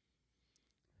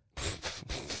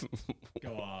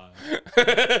 Go on.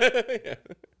 Yeah.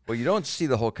 Well, you don't see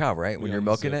the whole cow, right? When Yeah, you're you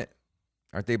milking see it,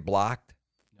 aren't they blocked?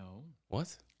 No.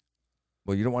 What?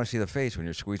 Well, you don't want to see the face when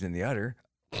you're squeezing the udder.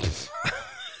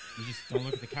 You just don't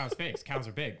look at the cow's face. Cows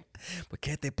are big. But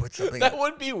can't they put something? That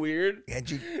would be weird.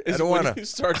 Angie, Is I don't when want you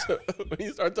start to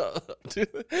do,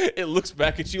 it looks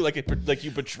back at you like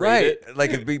you betrayed Right, it. like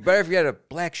it'd be better if you had a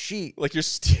black sheet. Like you're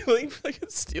stealing. Like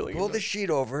it's stealing. Pull the sheet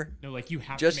over. No, like you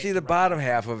have Just to see make the right bottom eye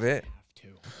half of it.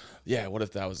 contact. Have to. Yeah. What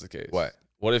if that was the case? What?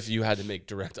 What if you had to make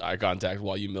direct eye contact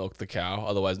while you milked the cow?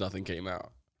 Otherwise, nothing came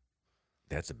out.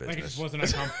 That's a Like it business. just wasn't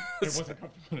uncomfortable. It wasn't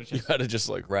comfortable. It's You just, had to just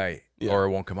like Right. Yeah. Or it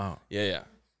won't come out. yeah.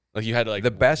 Like you had to like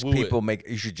The best woo it. people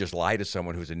you should just lie to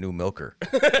someone who's a new milker.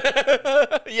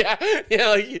 yeah.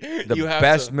 Like The you have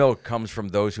best to, milk comes from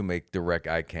those who make direct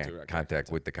eye Direct eye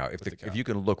contact with the cow. the cow. If you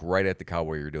can look right at the cow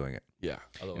while you're doing it. Yeah.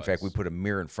 Otherwise, In fact, we put a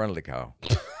mirror in front of the cow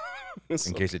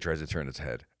in case it tries to turn its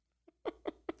head.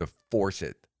 To force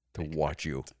it to watch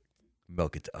you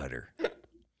milk its udder.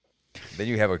 Then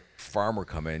you have a farmer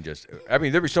come in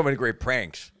and there'd be so many great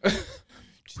pranks.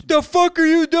 The fuck are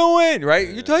you doing? Right?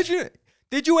 You touching it?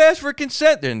 Did you ask for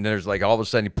consent? Then there's like all of a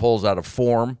sudden he pulls out a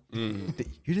form. You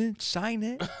didn't sign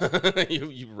it.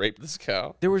 you raped this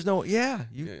cow. There was no. You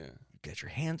Yeah. got your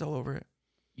hands all over it.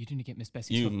 you didn't get Miss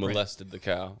Bessie's You hook right. molested the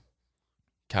cow.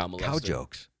 Cow molested. Cow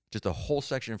jokes. Just a whole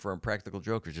section for Impractical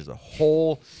Jokers. Just a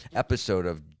whole episode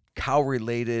of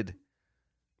cow-related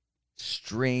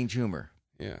strange humor.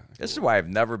 Yeah. This is why I've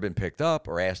never been picked up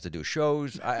or asked to do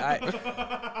shows. I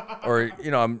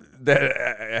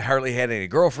hardly had any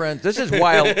girlfriends. This is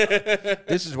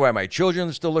why my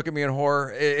children still look at me in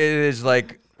horror. It is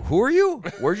like, who are you?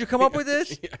 Where'd you come up with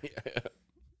this? Yeah.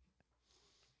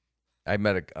 I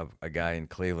met a guy in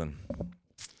Cleveland.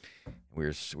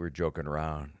 We were joking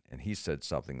around, and he said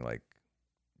something like,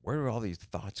 "Where do all these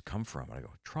thoughts come from?" And I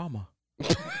go, "Trauma."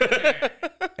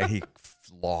 And he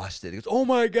lost it. He goes, "Oh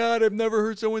my God, I've never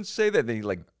heard someone say that." Then he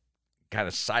like kind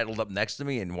of sidled up next to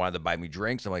me and wanted to buy me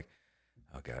drinks. I'm like,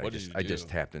 "Okay, What did you I just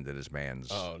do? tapped into this man's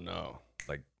Oh no.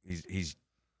 like That's he's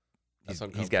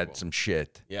uncomfortable. got some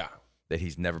shit Yeah. that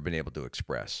he's never been able to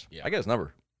express." Yeah. I got his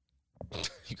number.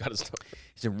 You got to stop.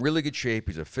 He's in really good shape.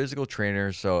 He's a physical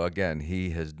trainer. So again,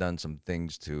 he has done some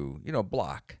things to,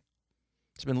 block.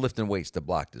 He's been lifting weights to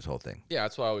block this whole thing. Yeah,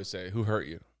 that's why I always say, who hurt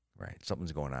you? Right.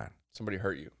 Something's going on. Somebody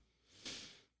hurt you.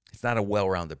 It's not a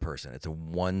well-rounded person. It's a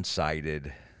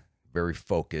one-sided, very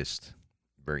focused,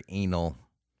 very anal,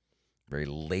 very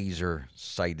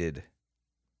laser-sighted,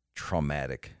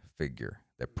 traumatic figure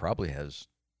that probably has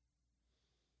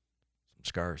some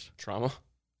scars Trauma.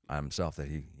 on himself that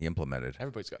he implemented.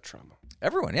 Everybody's got trauma.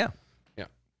 Everyone, yeah. Yeah.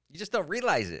 You just don't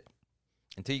realize it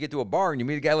until you get to a bar and you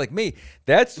meet a guy like me.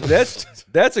 That's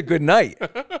a good night.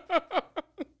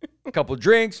 A couple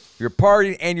drinks, you're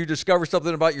partying, and you discover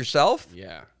something about yourself.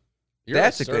 Yeah.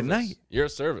 That's a good night. You're a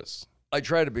service. I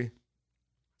try to be.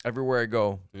 Everywhere I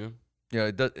go, Yeah.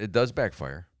 it does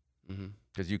backfire Mm-hmm.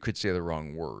 because you could say the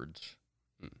wrong words,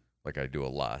 Mm. like I do a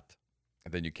lot,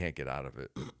 and then you can't get out of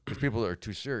it because people are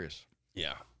too serious.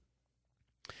 Yeah.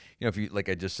 If you, like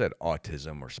I just said,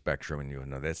 autism or spectrum, and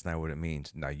no, that's not what it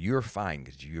means. Now you're fine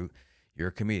because you're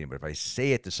a comedian. But if I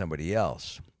say it to somebody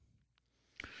else,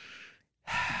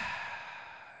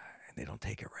 and they don't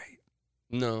take it right,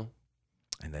 No.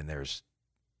 and then there's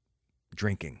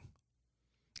drinking,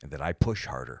 and then I push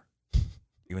harder,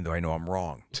 even though I know I'm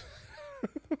wrong,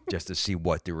 just to see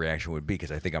what the reaction would be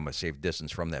because I think I'm a safe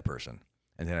distance from that person,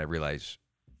 and then I realize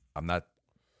I'm not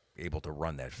able to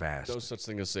run that fast. No such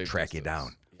thing as safe Track you distance.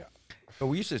 down. Yeah. But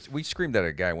we screamed at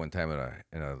a guy one time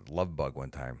in a love bug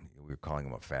one time. We were calling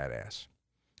him a fat ass,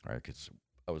 right? Because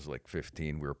I was like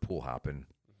 15. We were pool hopping.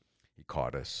 He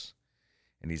caught us,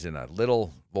 and he's in a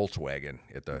little Volkswagen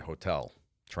at the hotel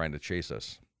trying to chase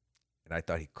us. And I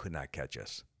thought he could not catch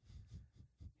us.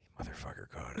 Motherfucker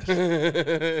caught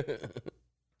us.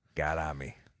 Got on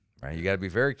me, right? You got to be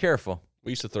very careful.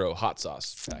 We used to throw hot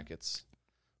sauce packets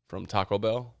from Taco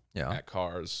Bell Yeah. at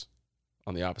cars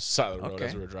on the opposite side of the road Okay.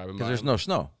 as we were driving by. Because there's them. no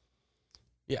snow.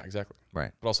 Yeah, exactly.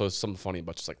 Right. But also something funny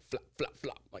about just like flop, flop,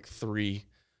 flop, like 3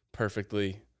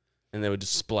 perfectly, and they would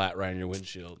just splat right in your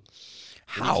windshield. And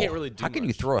How? You can't really do How can you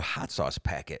much. throw a hot sauce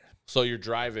packet? So you're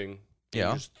driving. And Yeah.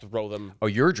 You just throw them. Oh,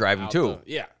 you're driving out too.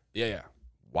 Yeah.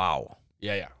 Wow.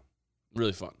 Yeah.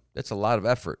 Really fun. That's a lot of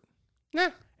effort. Nah.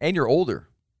 And you're older.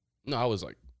 No, I was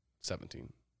like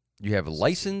 17. You have a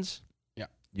license. Yeah.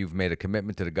 You've made a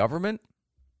commitment to the government.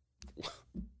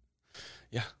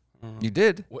 Yeah. You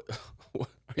did. What? What?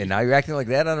 And now you're acting like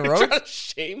that on the You road? trying to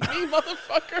shame me,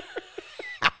 motherfucker?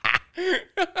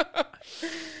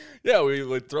 Yeah, we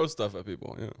would throw stuff at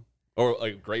people. Yeah. Or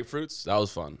like grapefruits. That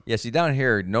was fun. Yeah, see, down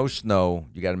here, no snow.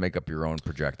 You got to make up your own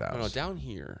projectiles. No, down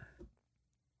here,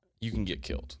 you can get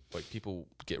killed. Like people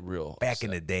get real. Back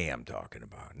in the day, I'm talking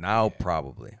about. Now,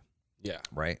 probably. Yeah,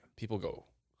 Right? people go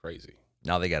crazy.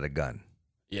 Now they got a gun.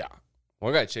 Yeah,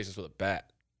 one guy chased us with a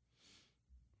bat.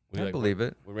 I believe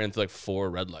it. We ran through like 4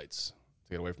 red lights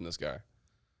to get away from this guy.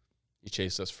 He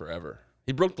chased us forever.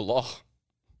 He broke the law.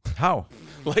 How?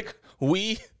 Like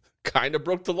we kind of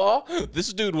broke the law.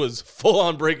 This dude was full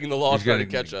on breaking the law He's trying to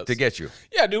gonna- catch us. To get you.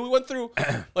 Yeah, dude, we went through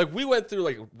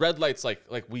like red lights like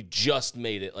we just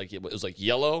made it. Like it was like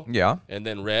yellow. Yeah. And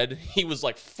then red. He was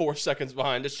like 4 seconds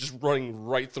behind us, just running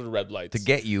right through red lights. To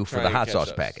get you for trying the to hot catch sauce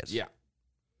us. packets. Yeah.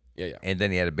 Yeah. And then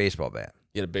he had a baseball bat.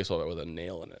 He had a baseball bat with a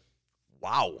nail in it.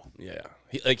 Wow. Yeah.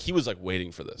 He was like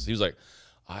waiting for this. He was like,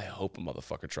 I hope a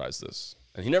motherfucker tries this.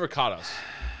 And he never caught us.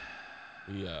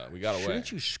 We got away.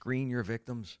 Shouldn't you screen your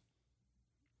victims?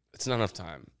 It's not enough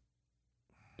time.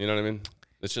 You know what I mean?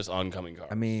 It's just oncoming cars.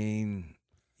 I mean,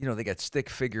 you know, they got stick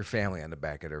figure family on the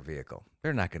back of their vehicle.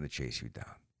 They're not going to chase you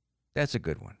down. That's a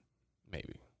good one.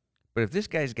 Maybe. But if this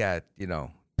guy's got, you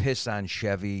know, piss on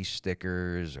Chevy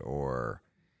stickers or,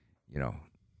 you know,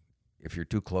 if you're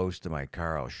too close to my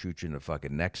car, I'll shoot you in the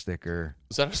fucking neck sticker.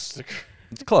 Is that a sticker?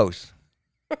 It's close.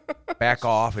 Back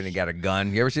off, and he got a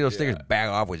gun. You ever see those stickers? Yeah. Back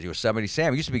off with Yosemite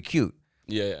Sam. It used to be cute.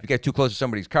 Yeah. You get too close to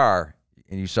somebody's car,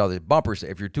 and you saw the bumpers.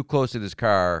 If you're too close to this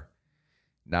car,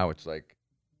 now it's like,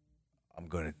 I'm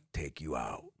going to take you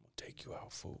out. Take you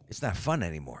out, fool. It's not fun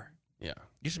anymore. Yeah. It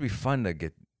used to be fun to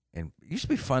get, and it used to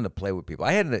be fun to play with people.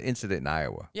 I had an incident in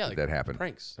Iowa Yeah, like that happened.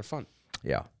 Pranks. They're fun.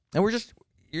 Yeah. And we're just,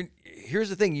 here's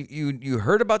the thing. You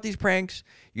heard about these pranks.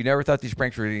 You never thought these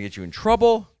pranks were going to get you in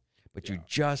trouble, but you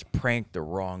just pranked the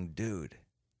wrong dude.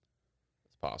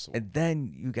 It's possible. And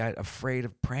then you got afraid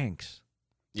of pranks.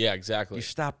 Yeah, exactly. You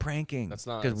stopped pranking. That's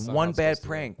not because that's not how one it's bad supposed to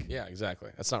prank. work. Yeah,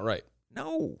 exactly. That's not right.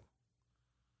 No.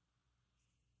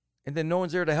 And then no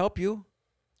one's there to help you.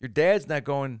 Your dad's not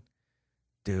going,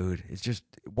 dude, it's just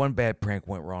one bad prank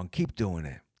went wrong. Keep doing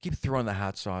it. Keep throwing the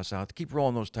hot sauce out. Keep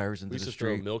rolling those tires into We used the to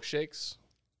throw street. milkshakes.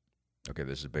 Okay,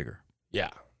 this is bigger. Yeah.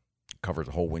 Covers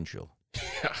the whole windshield.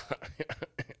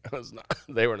 It was not,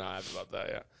 they were not happy about that,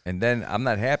 yeah. And then I'm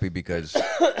not happy because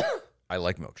I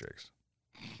like milkshakes.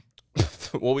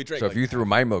 Well, we drank So like if you threw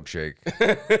my milkshake,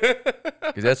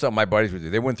 because that's something my buddies would do.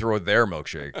 They wouldn't throw their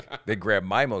milkshake. They'd grab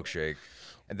my milkshake,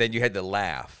 and then you had to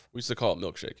laugh. we used to call it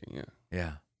milkshaking, yeah.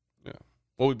 Yeah. Yeah.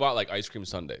 Well, we bought like ice cream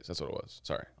sundaes. That's what it was.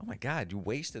 Sorry. Oh, my God. You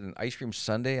wasted an ice cream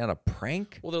sundae on a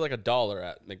prank? Well, they're like $1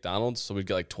 at McDonald's, so we'd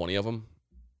get like 20 of them.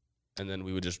 And then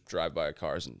we would just drive by our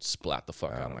cars and splat the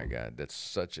fuck out Oh, of my them. God. That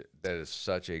is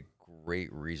such a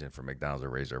great reason for McDonald's to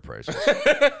raise their prices.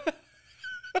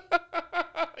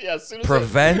 Yeah, as soon as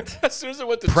Prevent as soon as it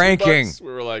went to pranking. $2,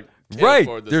 we were like, can't right.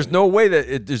 afford this There's anymore. no way that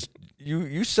it is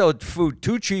you sell food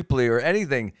too cheaply or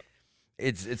anything.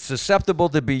 It's susceptible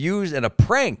to be used in a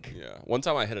prank. Yeah. One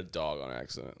time I hit a dog on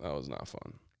accident. That was not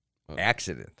fun.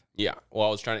 Accident. Yeah. Well,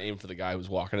 I was trying to aim for the guy who was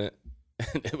walking it,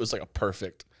 and it was like a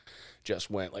perfect,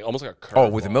 just went like almost like a curve. Oh,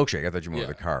 with a milkshake. I thought you meant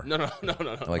with a car. No.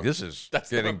 I'm like, this is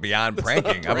That's getting not- beyond that's pranking.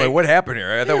 not I'm like, prank. what happened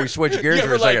here? I thought we switched gears You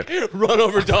for a ever, like, second. run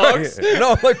over dogs?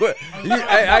 No, I'm like, what?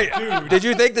 Did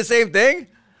you think the same thing?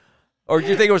 Or did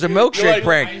you think it was a milkshake like- I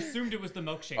prank? assumed it was the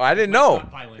milkshake. Oh, I didn't because know. it's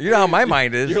not violent. You know how my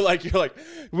mind is. You're like,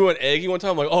 we went eggy one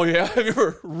time. I'm like, oh yeah, have you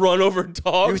ever run over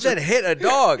dogs? You said hit a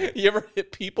dog. You ever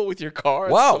hit people with your car?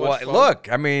 It's Wow. so much Well, fun. look,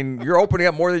 I mean, you're opening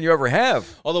up more than you ever have.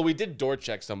 Although we did door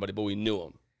check somebody, but we knew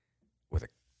him. With a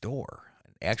door,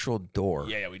 an actual door.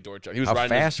 Yeah, we door checked. He was How riding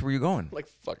fast were you going? like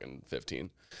fucking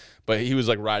 15. But he was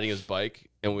like riding his bike,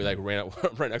 and we like ran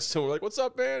up right next to him. We're like, "What's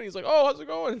up, man?" And he's like, "Oh, how's it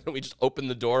going?" And we just opened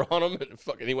the door on him, and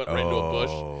fucking he went right into a bush.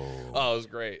 Oh, it was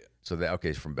great. So that okay,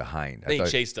 it's from behind. Then he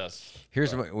chased us.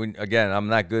 Here's when again, I'm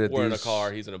not good at We're in a these.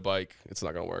 car. He's in a bike. It's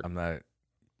not gonna work. I'm not.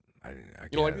 I You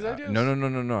don't like can't- these ideas?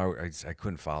 No. I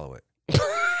couldn't follow it.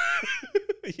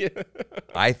 Yeah.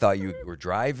 I thought you were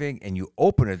driving and you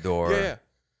open a door. Yeah.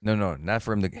 No, not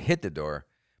for him to hit the door,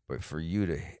 but for you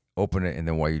to open it, and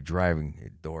then while you're driving, the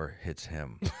door hits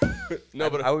him. No,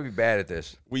 but I would be bad at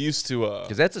this we used to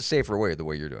because that's a safer way, the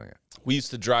way you're doing it. we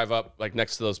used to drive up like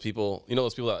next to those people. You know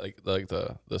those people that like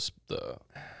the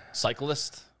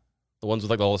cyclists, the ones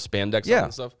with like all the spandex Yeah. on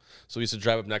and stuff. So we used to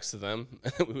drive up next to them,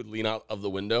 and we would lean out of the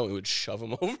window and we would shove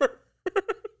them over.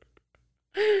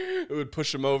 We would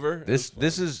push them over. Is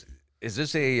this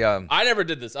a I never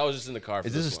did this. I was just in the car. For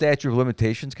is this a one. statute of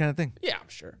limitations kind of thing? Yeah, I'm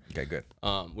sure. Okay, good.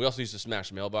 We also used to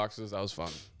smash mailboxes. That was fun.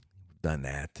 Done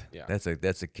that. Yeah. That's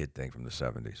a kid thing from the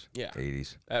 70s, Yeah.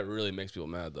 80s. That really makes people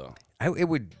mad, though. It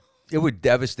would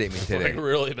devastate me today. Like,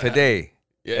 really bad. Today,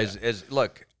 Yeah. as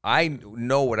look, I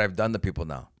know what I've done to people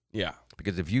now Yeah.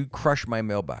 because if you crush my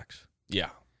mailbox, Yeah.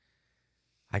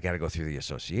 I got to go through the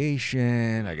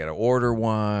association. I got to order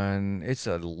one. It's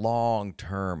a long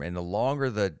term, and the longer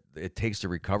that it takes to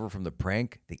recover from the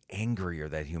prank, the angrier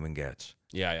that human gets.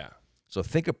 Yeah. Yeah. So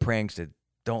think of pranks that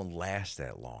don't last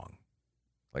that long,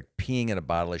 like peeing in a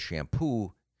bottle of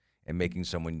shampoo and making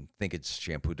someone think it's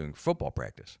shampoo during football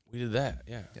practice. We did that.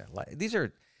 Yeah. Yeah, these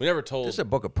are We never told. this is a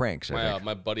book of pranks. I think.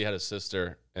 My buddy had a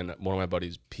sister, and one of my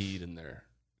buddies peed in their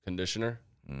conditioner,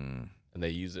 and they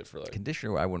use it for like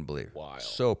Conditioner, I wouldn't believe. While.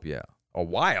 Soap, yeah, a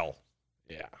while.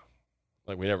 yeah,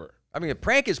 like we never. I mean, a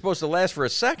prank is supposed to last for a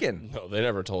second. No, they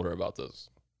never told her about this.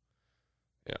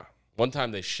 Yeah, one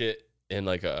time they took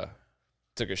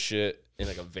a shit in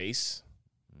like a vase,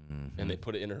 and they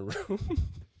put it in her room.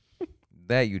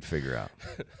 That you'd figure out.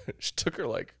 She took her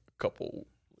like a couple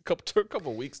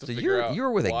weeks to So figure out. you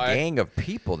were with why. a gang of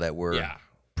people that were Yeah.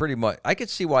 pretty much. I could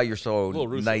see why you're so little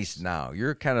ruthless. nice now.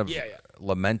 You're kind of Yeah, yeah.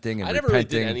 lamenting and I never really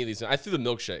repenting. did any of these things. I threw the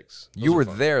milkshakes. Those You were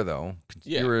fun. there though.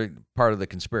 Yeah. You were part of the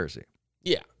conspiracy.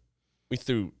 Yeah, we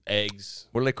threw eggs,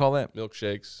 What do they call that?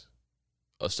 milkshakes.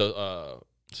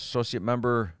 Associate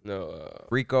member No,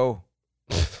 Rico,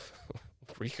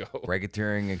 Rico.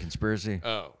 racketeering and conspiracy.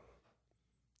 Oh,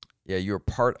 Yeah, you were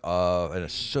part of an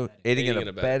aiding and and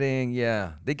abetting.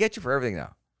 Yeah, they get you for everything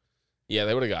now. yeah,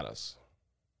 they would have got us.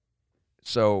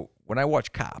 So when I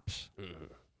watch Cops Mhm.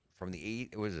 from the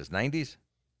was this 90s,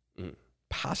 Mhm.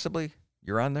 possibly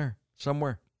you're on there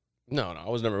somewhere. No,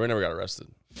 we never got arrested.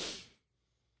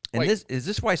 And Wait. is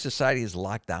this why society is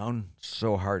locked down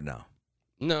so hard now?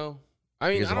 No, I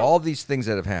mean, Because of all these things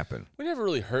that have happened. we never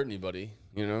really hurt anybody.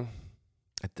 You know,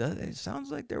 It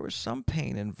sounds like there was some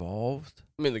pain involved.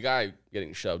 I mean, the guy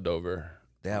getting shoved over.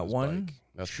 That on his one, bike,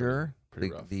 that's sure.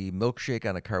 pretty rough. The milkshake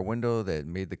on a car window that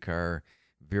made the car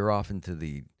veer off into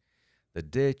the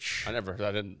ditch.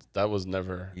 That was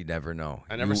never. You never know.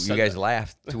 I never You said guys that.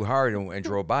 laughed too hard and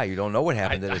drove by. You don't know what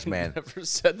happened to this man. never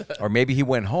said that. Or maybe he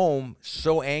went home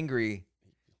so angry,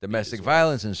 domestic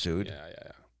violence ensued. Yeah.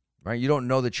 Right? You don't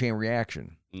know the chain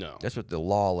reaction. No. That's what the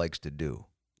law likes to do.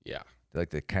 Yeah. They like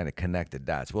to kind of connect the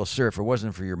dots. Well, sir, if it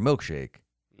wasn't for your milkshake,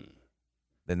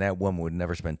 then that woman would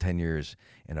never spend 10 years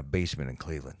in a basement in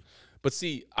Cleveland. But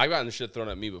see, I gotten the shit thrown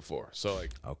at me before, so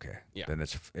like, Okay. Yeah. Then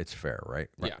it's fair, right?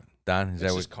 Yeah. Don, It's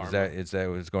is just that karma. is that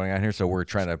what's going on here? So we're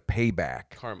trying to pay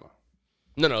back. karma.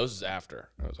 No, this is after.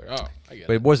 I was like, oh, I get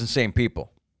But it. it wasn't same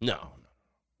people. No,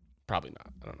 probably not.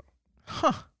 I don't know.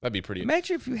 Huh. That'd be pretty.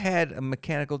 Imagine if you had a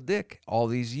mechanical dick all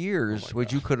these years,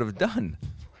 what you could have done to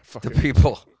fucking-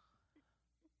 people.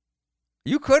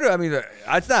 You could have. I mean,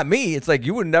 it's not me. It's like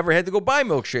you would never had to go buy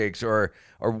milkshakes or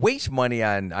waste money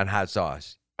on hot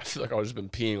sauce. I feel like I would just been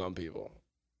peeing on people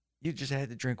You just had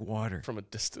to drink water. from a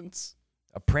distance.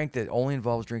 A prank that only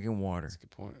involves drinking water. That's a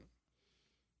good point.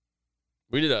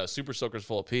 We did a Super Soakers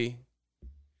full of pee,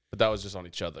 but that was just on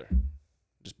each other.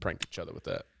 Just pranked each other with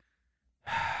that.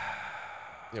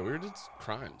 Yeah, we did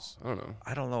crimes. I don't know.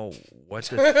 I don't know what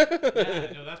the.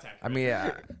 Yeah, no, that's accurate. I mean,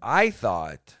 I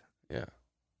thought. Yeah.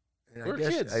 and We're I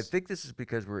guess, kids. I think this is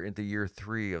because we're into year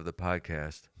 3 of the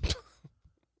podcast.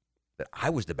 That I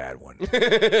was the bad one.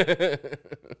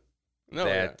 No,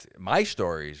 That my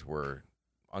stories were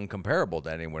uncomparable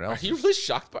to anyone Are else. you really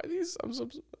shocked by these? I'm so.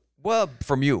 Well,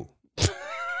 from you.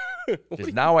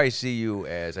 Because now I see you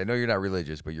as, I know you're not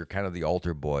religious, but you're kind of the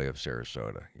altar boy of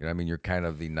Sarasota. You know what I mean? You're kind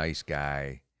of the nice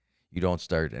guy. You don't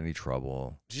start any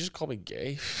trouble. Did you just call me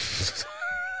gay?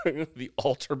 The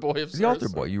altar boy of The altar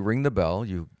Sarasota? boy. You ring the bell.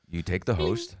 You take the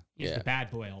host. He's Yeah. the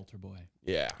bad boy, altar boy.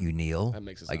 Yeah. You kneel. That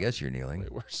makes it I sound guess you're way kneeling.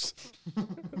 worse.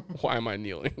 Why am I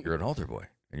kneeling? You're an altar boy,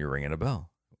 and you're ringing a bell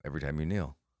every time you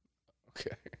kneel.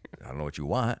 Okay. I don't know what you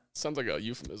want. Sounds like a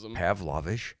euphemism.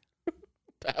 Pavlovish.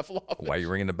 Pavlov. Why are you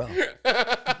ringing the bell?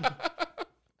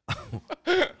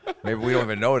 Maybe we don't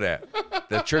even know that.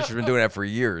 The church has been doing that for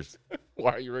years.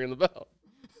 Why are you ringing the bell?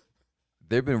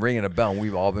 They've been ringing a bell, and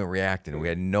we've all been reacting. We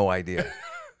had no idea.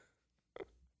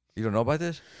 You don't know about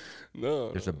this?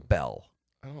 No. There's a bell.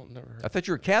 I don't never heard. I thought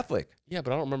you were Catholic. Yeah,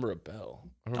 but I don't remember a bell.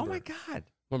 I remember, Oh, my God.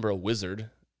 remember a wizard.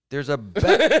 There's a bell.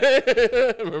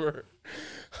 I remember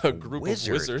a group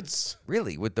wizard? of wizards.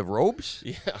 Really? With the robes?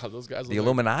 Yeah, those guys. The look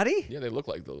Illuminati? Like, yeah, they look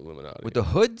like the Illuminati. With the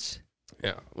hoods?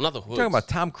 yeah, well, not the hoods. Talking about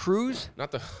Tom Cruise?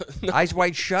 not the no, Eyes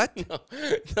wide shut?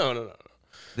 no.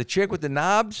 The chick with the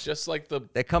knobs Just like the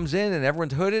that comes in and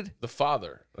everyone's hooded?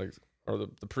 father, like or the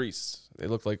priests. They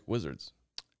look like wizards.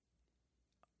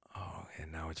 Oh,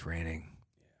 and now it's raining.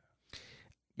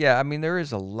 Yeah, I mean, there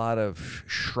is a lot of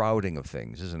shrouding of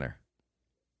things, isn't there?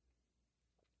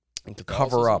 And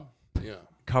Cover up. Yeah,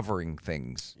 Covering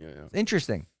things. yeah.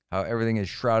 Interesting how everything is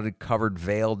shrouded, covered,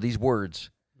 veiled. These words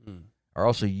Mm. are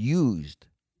also used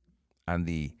on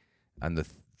the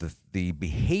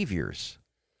behaviors.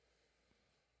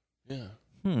 Yeah.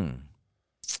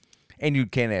 And you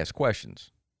can't ask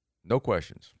questions. No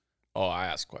questions. Oh, I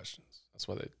ask questions. That's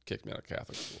why they kicked me out of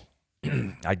Catholic school.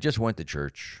 I just went to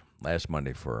church last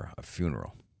Monday for a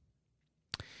funeral.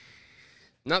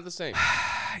 Not the same.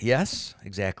 Yes,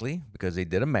 exactly, because they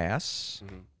did a mass,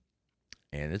 Mhm.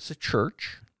 and it's a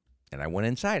church, and I went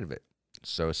inside of it.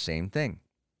 So same thing.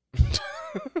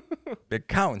 It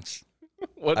counts.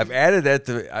 What? I've added that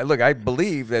to. I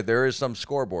believe that there is some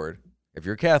scoreboard. If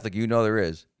you're Catholic, you know there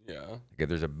is. Yeah. Okay,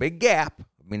 there's a big gap.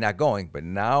 I mean, not going, but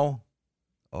now,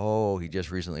 he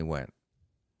just recently went.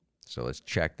 So let's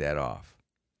check that off.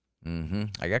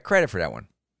 I got credit for that one.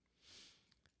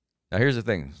 Now, here's the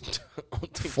thing.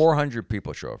 400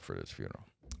 people show up for this funeral.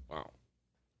 Wow.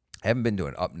 I haven't been to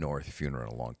an up north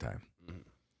funeral in a long time. Mhm.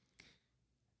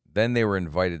 Then they were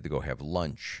invited to go have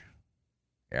lunch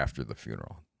after the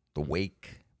funeral. The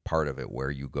wake part of it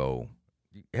where you go.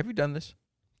 Have you done this?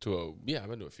 I've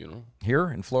been to a funeral. Here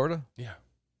in Florida? Yeah.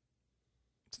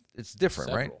 It's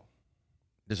different, right? Several.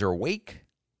 Is there a wake?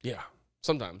 Yeah.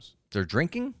 Sometimes. Is there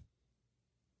drinking?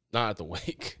 Not at the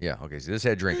wake. Yeah, okay. So this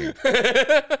had drinking.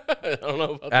 I don't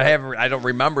know about that. I don't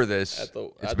remember this. It's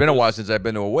It's been a while since I've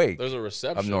been to a wake. There's a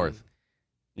reception Up north.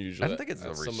 Usually. I don't think it's a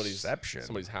at reception.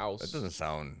 Somebody's house. That doesn't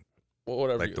sound Well,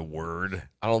 whatever. like the word.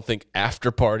 I don't think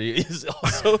after party is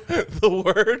also the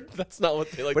word. That's not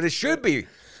what they like. But to it should say. be.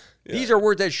 These are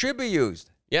words that should be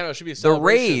used. Yeah, no, it should be a The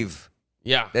celebration. rave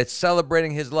Yeah. that's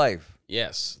celebrating his life,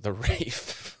 Yes, the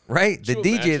rave. right? The Could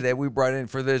you DJ imagine? that we brought in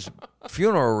for this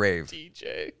funeral rave.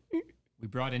 DJ. We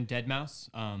brought in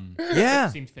Deadmau5. Yeah.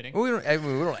 Seemed fitting. We don't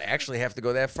actually have to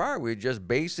go that far. We just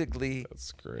basically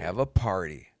That's great. have a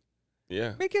party.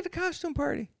 Yeah. Make it a costume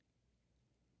party.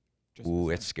 Just Ooh, the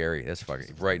that's same. scary. That's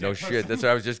fucking right. No Dead shit. person. That's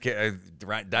what I was just kidding.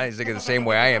 Donnie's thinking the same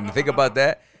way I am. Think about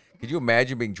that. Could you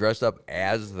imagine being dressed up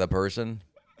as the person?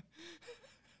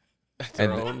 At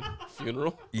their And- own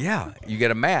funeral. Yeah, you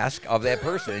get a mask of that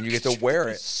person and you get to wear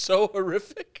it. So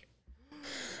horrific.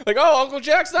 Like, oh, Uncle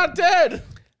Jack's not dead.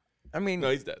 I mean, No,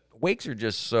 he's dead. wakes are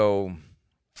just so.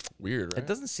 Weird, right? It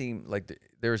doesn't seem like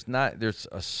there's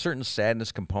a certain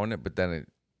sadness component, but then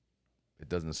it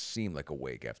doesn't seem like a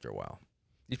wake after a while.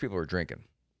 These people are drinking,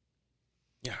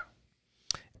 Yeah.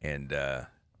 and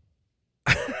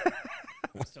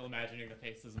I'm still imagining the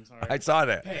faces. I'm sorry. I saw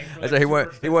that. Paying for, I like, said he super went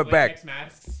expensive back. latex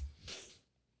masks.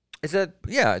 It's a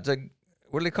It's a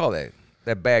what do they call that?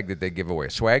 That bag that they give away, a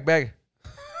swag bag,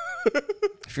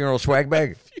 funeral swag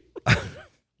bag.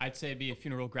 I'd say it'd be a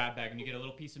funeral grab bag, and you get a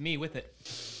little piece of me with it.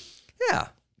 Yeah,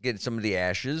 get some of the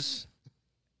ashes.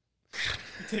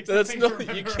 Takes the That's thing no. to You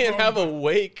remember can't home. have a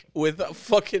wake with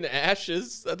fucking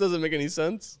ashes. That doesn't make any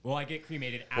sense. Well, I get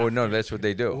cremated after. Oh no, that's what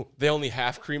they do. They only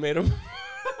half cremate them.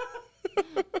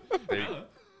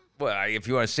 Well, if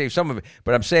you want to save some of it,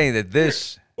 but I'm saying that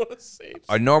this What a save.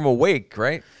 a normal wake,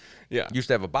 right? Yeah. Used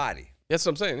to have a body. That's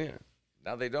what I'm saying. Yeah.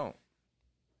 Now they don't.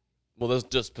 Well, there's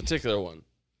just particular one.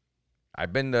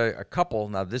 I've been to a couple.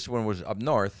 Now this one was up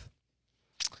north.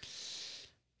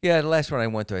 Yeah, the last one I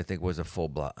went to, I think, was a full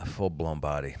blown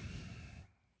body.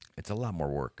 It's a lot more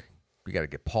work. You got to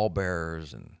get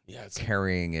pallbearers and Yeah, it's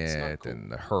carrying it's not it cool.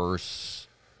 and the hearse.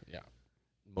 yeah.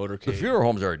 Motorcade. The funeral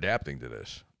homes are adapting to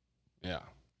this. Yeah.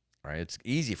 Right, it's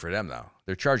easy for them now.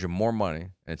 They're charging more money,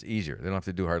 and it's easier. They don't have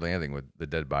to do hardly anything with the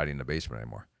dead body in the basement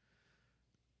anymore.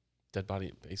 Dead body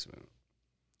in basement.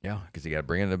 Yeah, because you got to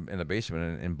bring it in the basement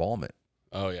and embalm it.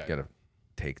 Oh yeah. You got to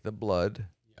take the blood,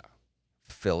 Yeah.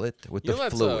 fill it with You the know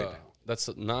fluid. that's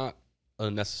not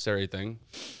a necessary thing.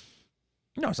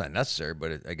 No, it's not necessary,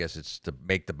 but I guess it's to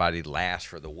make the body last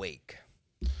for the wake.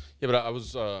 Yeah, but I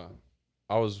was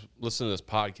listening to this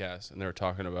podcast and they were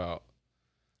talking about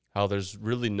how there's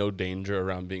really no danger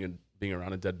around being being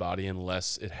around a dead body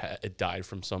unless it died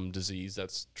from some disease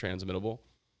that's transmittable.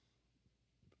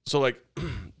 So like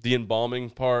the embalming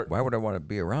part Why would I want to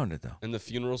be around it though? and the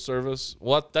funeral service,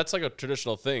 well, that's like a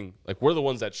traditional thing. Like we're the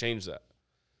ones that changed that.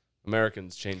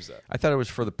 Americans changed that. I thought it was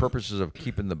for the purposes of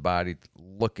keeping the body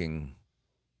looking.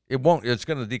 It won't. It's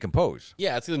going to decompose.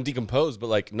 Yeah, it's gonna decompose, but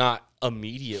like not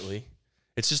immediately.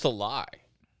 It's just a lie.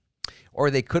 Or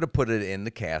they could have put it in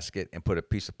the casket and put a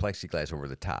piece of plexiglass over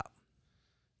the top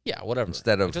Yeah, whatever.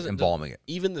 instead of It doesn't- embalming it.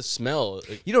 Even the smell.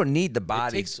 You don't need the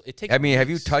body. It takes I mean, have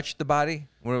you weeks. touched the body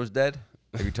when it was dead?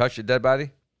 Have you touched a dead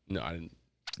body? No, I didn't.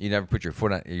 You never put your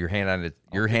foot on your hand on it.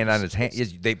 Your Okay, hand on its hand.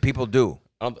 Yes, people do.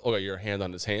 Okay, your hand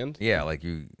on his hand. Yeah, like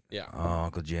you. Yeah. Oh,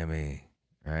 Uncle Jimmy.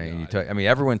 Right? No, You I mean,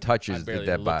 everyone I touches the barely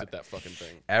dead looked body. at that fucking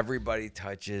thing. Everybody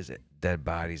touches dead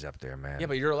bodies up there, man. Yeah,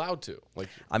 but you're allowed to. Like,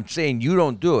 I'm saying you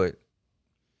don't do it.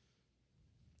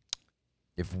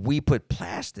 If we put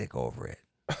plastic over it,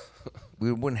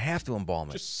 we wouldn't have to embalm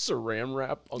it. just saran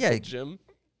wrap Uncle Yeah. Jim.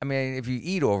 I mean, if you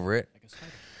eat over it,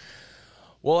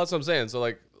 Well, that's what I'm saying. So,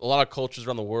 like, a lot of cultures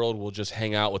around the world will just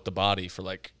hang out with the body for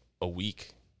like a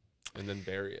week and then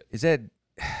bury it. is that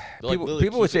Like, people? literally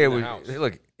People would keep it say it in was the house.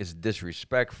 look, it's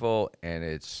disrespectful and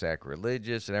it's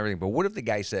sacrilegious and everything. But what if the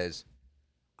guy says,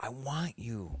 "I want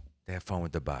you to have fun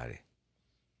with the body"?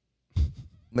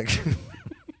 Like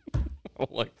I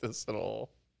don't like this at all.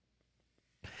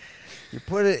 you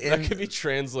put it That in could be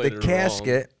translated the wrong.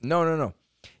 casket. No.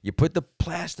 You put the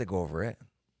plastic over it,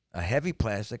 a heavy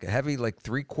plastic, a heavy like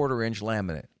 3/4 inch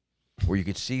laminate, where you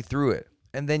could see through it,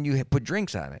 and then you put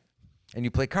drinks on it, and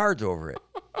you play cards over it.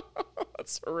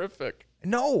 That's horrific.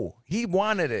 No, he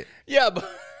wanted it. Yeah, but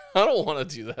I don't want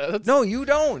to do that. That's, No, you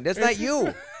don't. That's not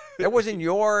you. That wasn't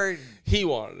your. he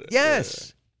wanted it.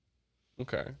 Yes. Yeah.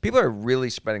 Okay. People are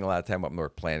really spending a lot of time up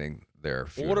north planning their Well,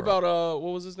 funeral. what about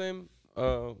what was his name?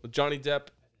 Johnny Depp.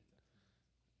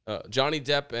 Johnny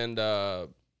Depp and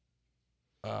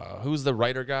who's the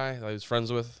writer guy that I was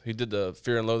friends with? He did the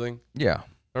Fear and Loathing. Yeah,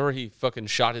 Remember he fucking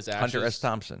shot his ashes. Hunter S.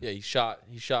 Thompson. Yeah, he shot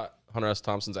Hunter S.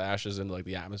 Thompson's ashes into like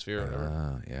the atmosphere or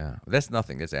whatever. Yeah. That's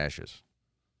nothing. That's ashes.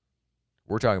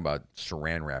 We're talking about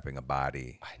saran wrapping a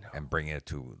body I know. and bringing it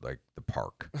to like the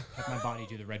park. Have my body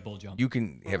do the Red Bull jump. You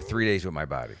can have 3 days with my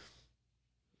body.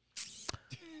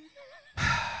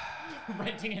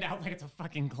 Renting it out like it's a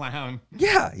fucking clown.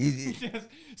 Yeah, Just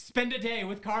spend a day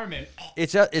with Carmen.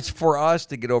 it's for us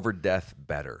to get over death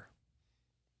better.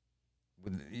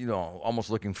 Almost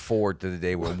looking forward to the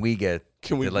day when we get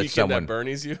Can we to let weekend someone at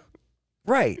Bernie's you?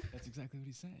 right. That's exactly what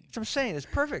he's saying. That's what I'm saying. It's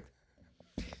perfect.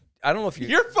 I don't know if you.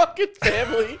 Your fucking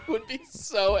family would be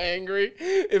so angry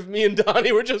if me and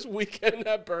Donnie were just weekend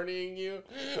at Bernieing you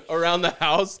around the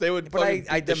house. They would. but fucking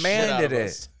I beat the shit out demanded of it.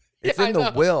 us. It's Yeah, in I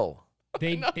the know. will.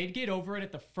 They'd get over it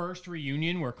at the first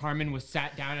reunion where Carmen was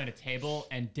sat down at a table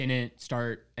and didn't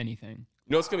start anything.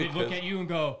 You know what's gonna be They'd look pissed? at you and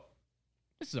go,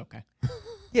 "This is okay."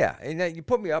 Yeah, and then you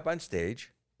put me up on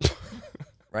stage,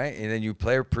 right? And then you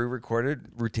play a pre-recorded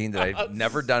routine that I've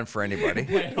never done for anybody.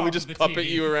 Can we just puppet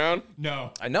you around?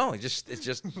 No. I know. It's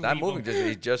just not Leave moving.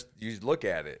 them. You look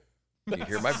at it. You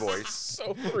hear my voice.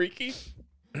 So freaky.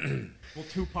 Well,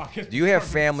 Tupac is Do you have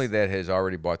performing. family that has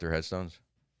already bought their headstones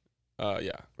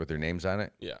Yeah, with their names on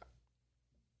it? yeah.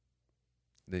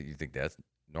 That you think that's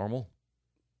normal?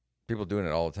 People doing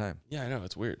it all the time. Yeah, I know.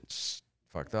 It's weird. It's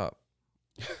fucked up.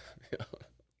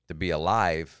 To be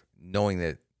alive, knowing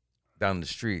that down the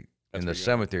street That's in the pretty good.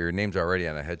 cemetery, your name's already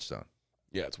on a headstone,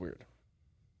 Yeah, it's weird.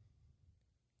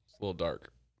 It's a little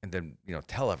dark. and then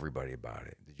tell everybody about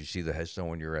it. Did you see the headstone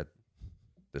when you were at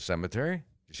the cemetery? Did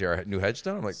you see our new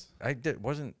headstone? I'm like,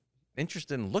 wasn't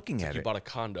interested in looking at You it. bought a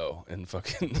condo in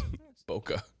fucking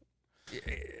Boca.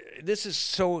 This is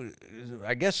so,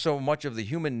 I guess, so much of the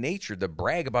human nature to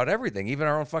brag about everything, even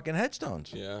our own fucking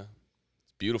headstones. Yeah,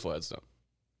 it's beautiful headstone.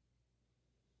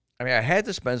 I mean, I had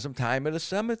to spend some time at a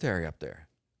cemetery up there.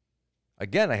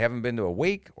 Again, I haven't been to a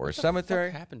wake or a cemetery.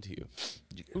 What happened to you?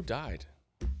 Who died?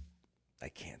 I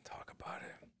can't talk about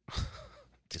it.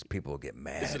 Because people will get Is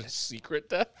mad. it a secret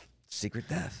death? Secret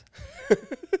death.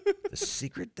 The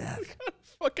secret death.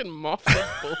 Fucking mafia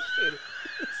bullshit.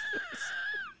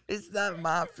 It's not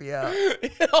mafia.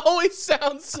 It always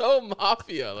sounds so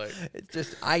mafia. Like It's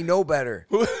just, I know better.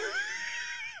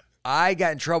 I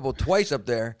got in trouble twice up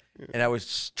there, and I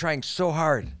was trying so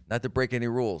hard not to break any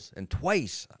rules. And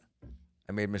twice,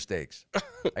 I made mistakes.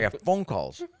 I got phone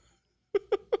calls.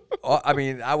 I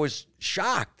mean, I was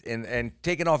shocked and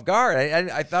taken off guard.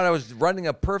 I thought I was running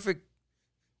a perfect.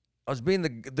 I was being the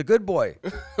good boy.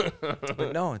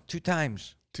 But no, 2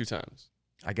 times 2 times.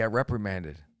 I got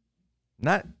reprimanded.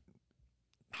 Not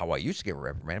how I used to get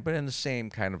reprimanded, but in the same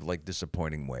kind of like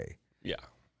disappointing way. Yeah.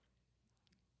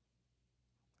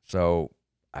 So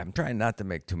I'm trying not to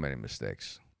make too many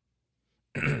mistakes.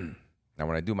 Now,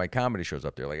 when I do my comedy shows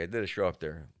up there, like I did a show up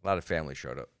there, a lot of family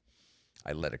showed up.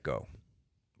 I let it go.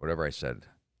 Whatever I said,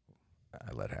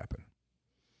 I let happen.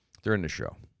 During the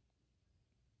show.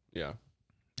 Yeah.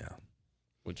 Yeah.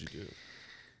 What'd you do?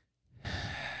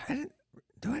 I didn't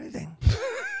do anything.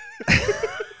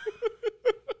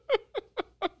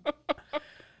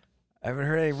 I haven't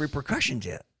heard any repercussions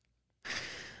yet.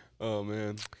 Oh,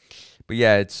 man. But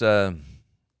yeah, it's I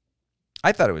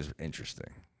thought it was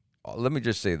interesting. Let me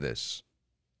just say this.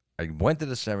 I went to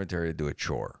the cemetery to do a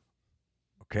chore.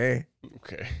 Okay?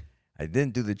 Okay. I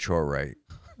didn't do the chore right.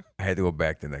 I had to go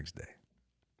back the next day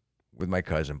with my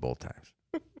cousin both times.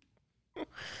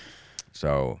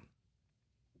 So,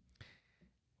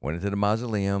 went into the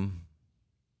mausoleum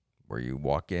where you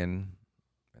walk in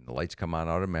and the lights come on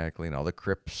automatically and all the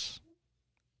crypts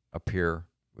appear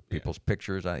with people's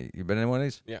pictures. You been in one of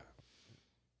these? Yeah.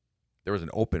 There was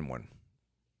an open one.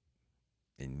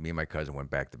 And me and my cousin went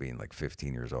back to being like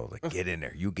 15 years old. Like, get in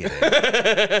there. You get in.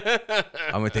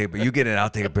 I'm going to take it, but you get in.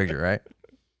 I'll take a picture, right?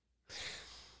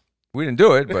 We didn't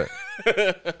do it, but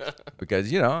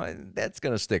because, you know, that's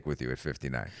going to stick with you at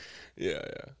 59. Yeah.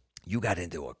 You got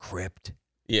into a crypt.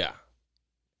 Yeah.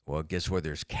 Well, guess what?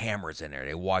 There's cameras in there.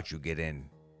 They watch you get in.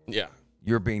 Yeah.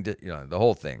 You're being, the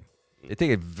whole thing. They take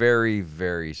it very,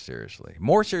 very seriously.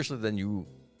 More seriously than you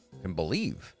can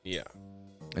believe. Yeah.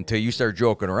 Until you start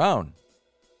joking around.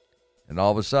 And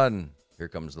all of a sudden, here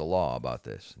comes the law about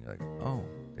this. And you're like, oh,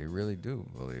 they really do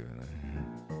believe in it.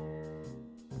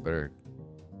 I better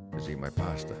just eat my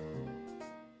pasta.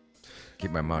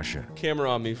 Keep my mouth shut.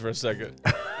 Camera on me for a second.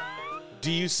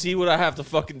 Do you see what I have to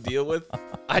fucking deal with?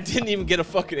 I didn't even get a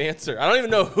fucking answer. I don't even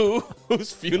know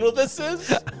whose funeral this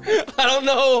is. I don't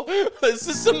know. This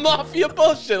is some mafia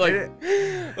bullshit.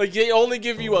 Like they only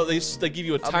give you they give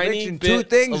you a tiny mixing bit, two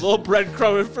things. a little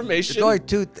breadcrumb information. It's only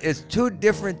two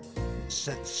different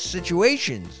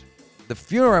situations. The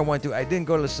funeral I went to, I didn't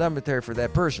go to the cemetery for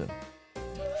that person.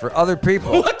 For other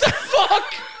people. What the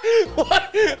fuck?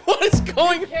 What is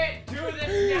going? You can't do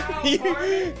this now,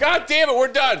 Marvin. God damn it, we're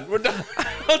done. We're done.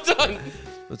 I'm done.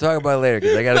 We'll talk about it later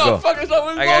because I gotta No, go. fuck it. No,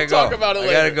 we I won't gotta talk go. about it I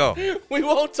later. gotta go. We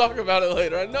won't talk about it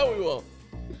later. I know we won't.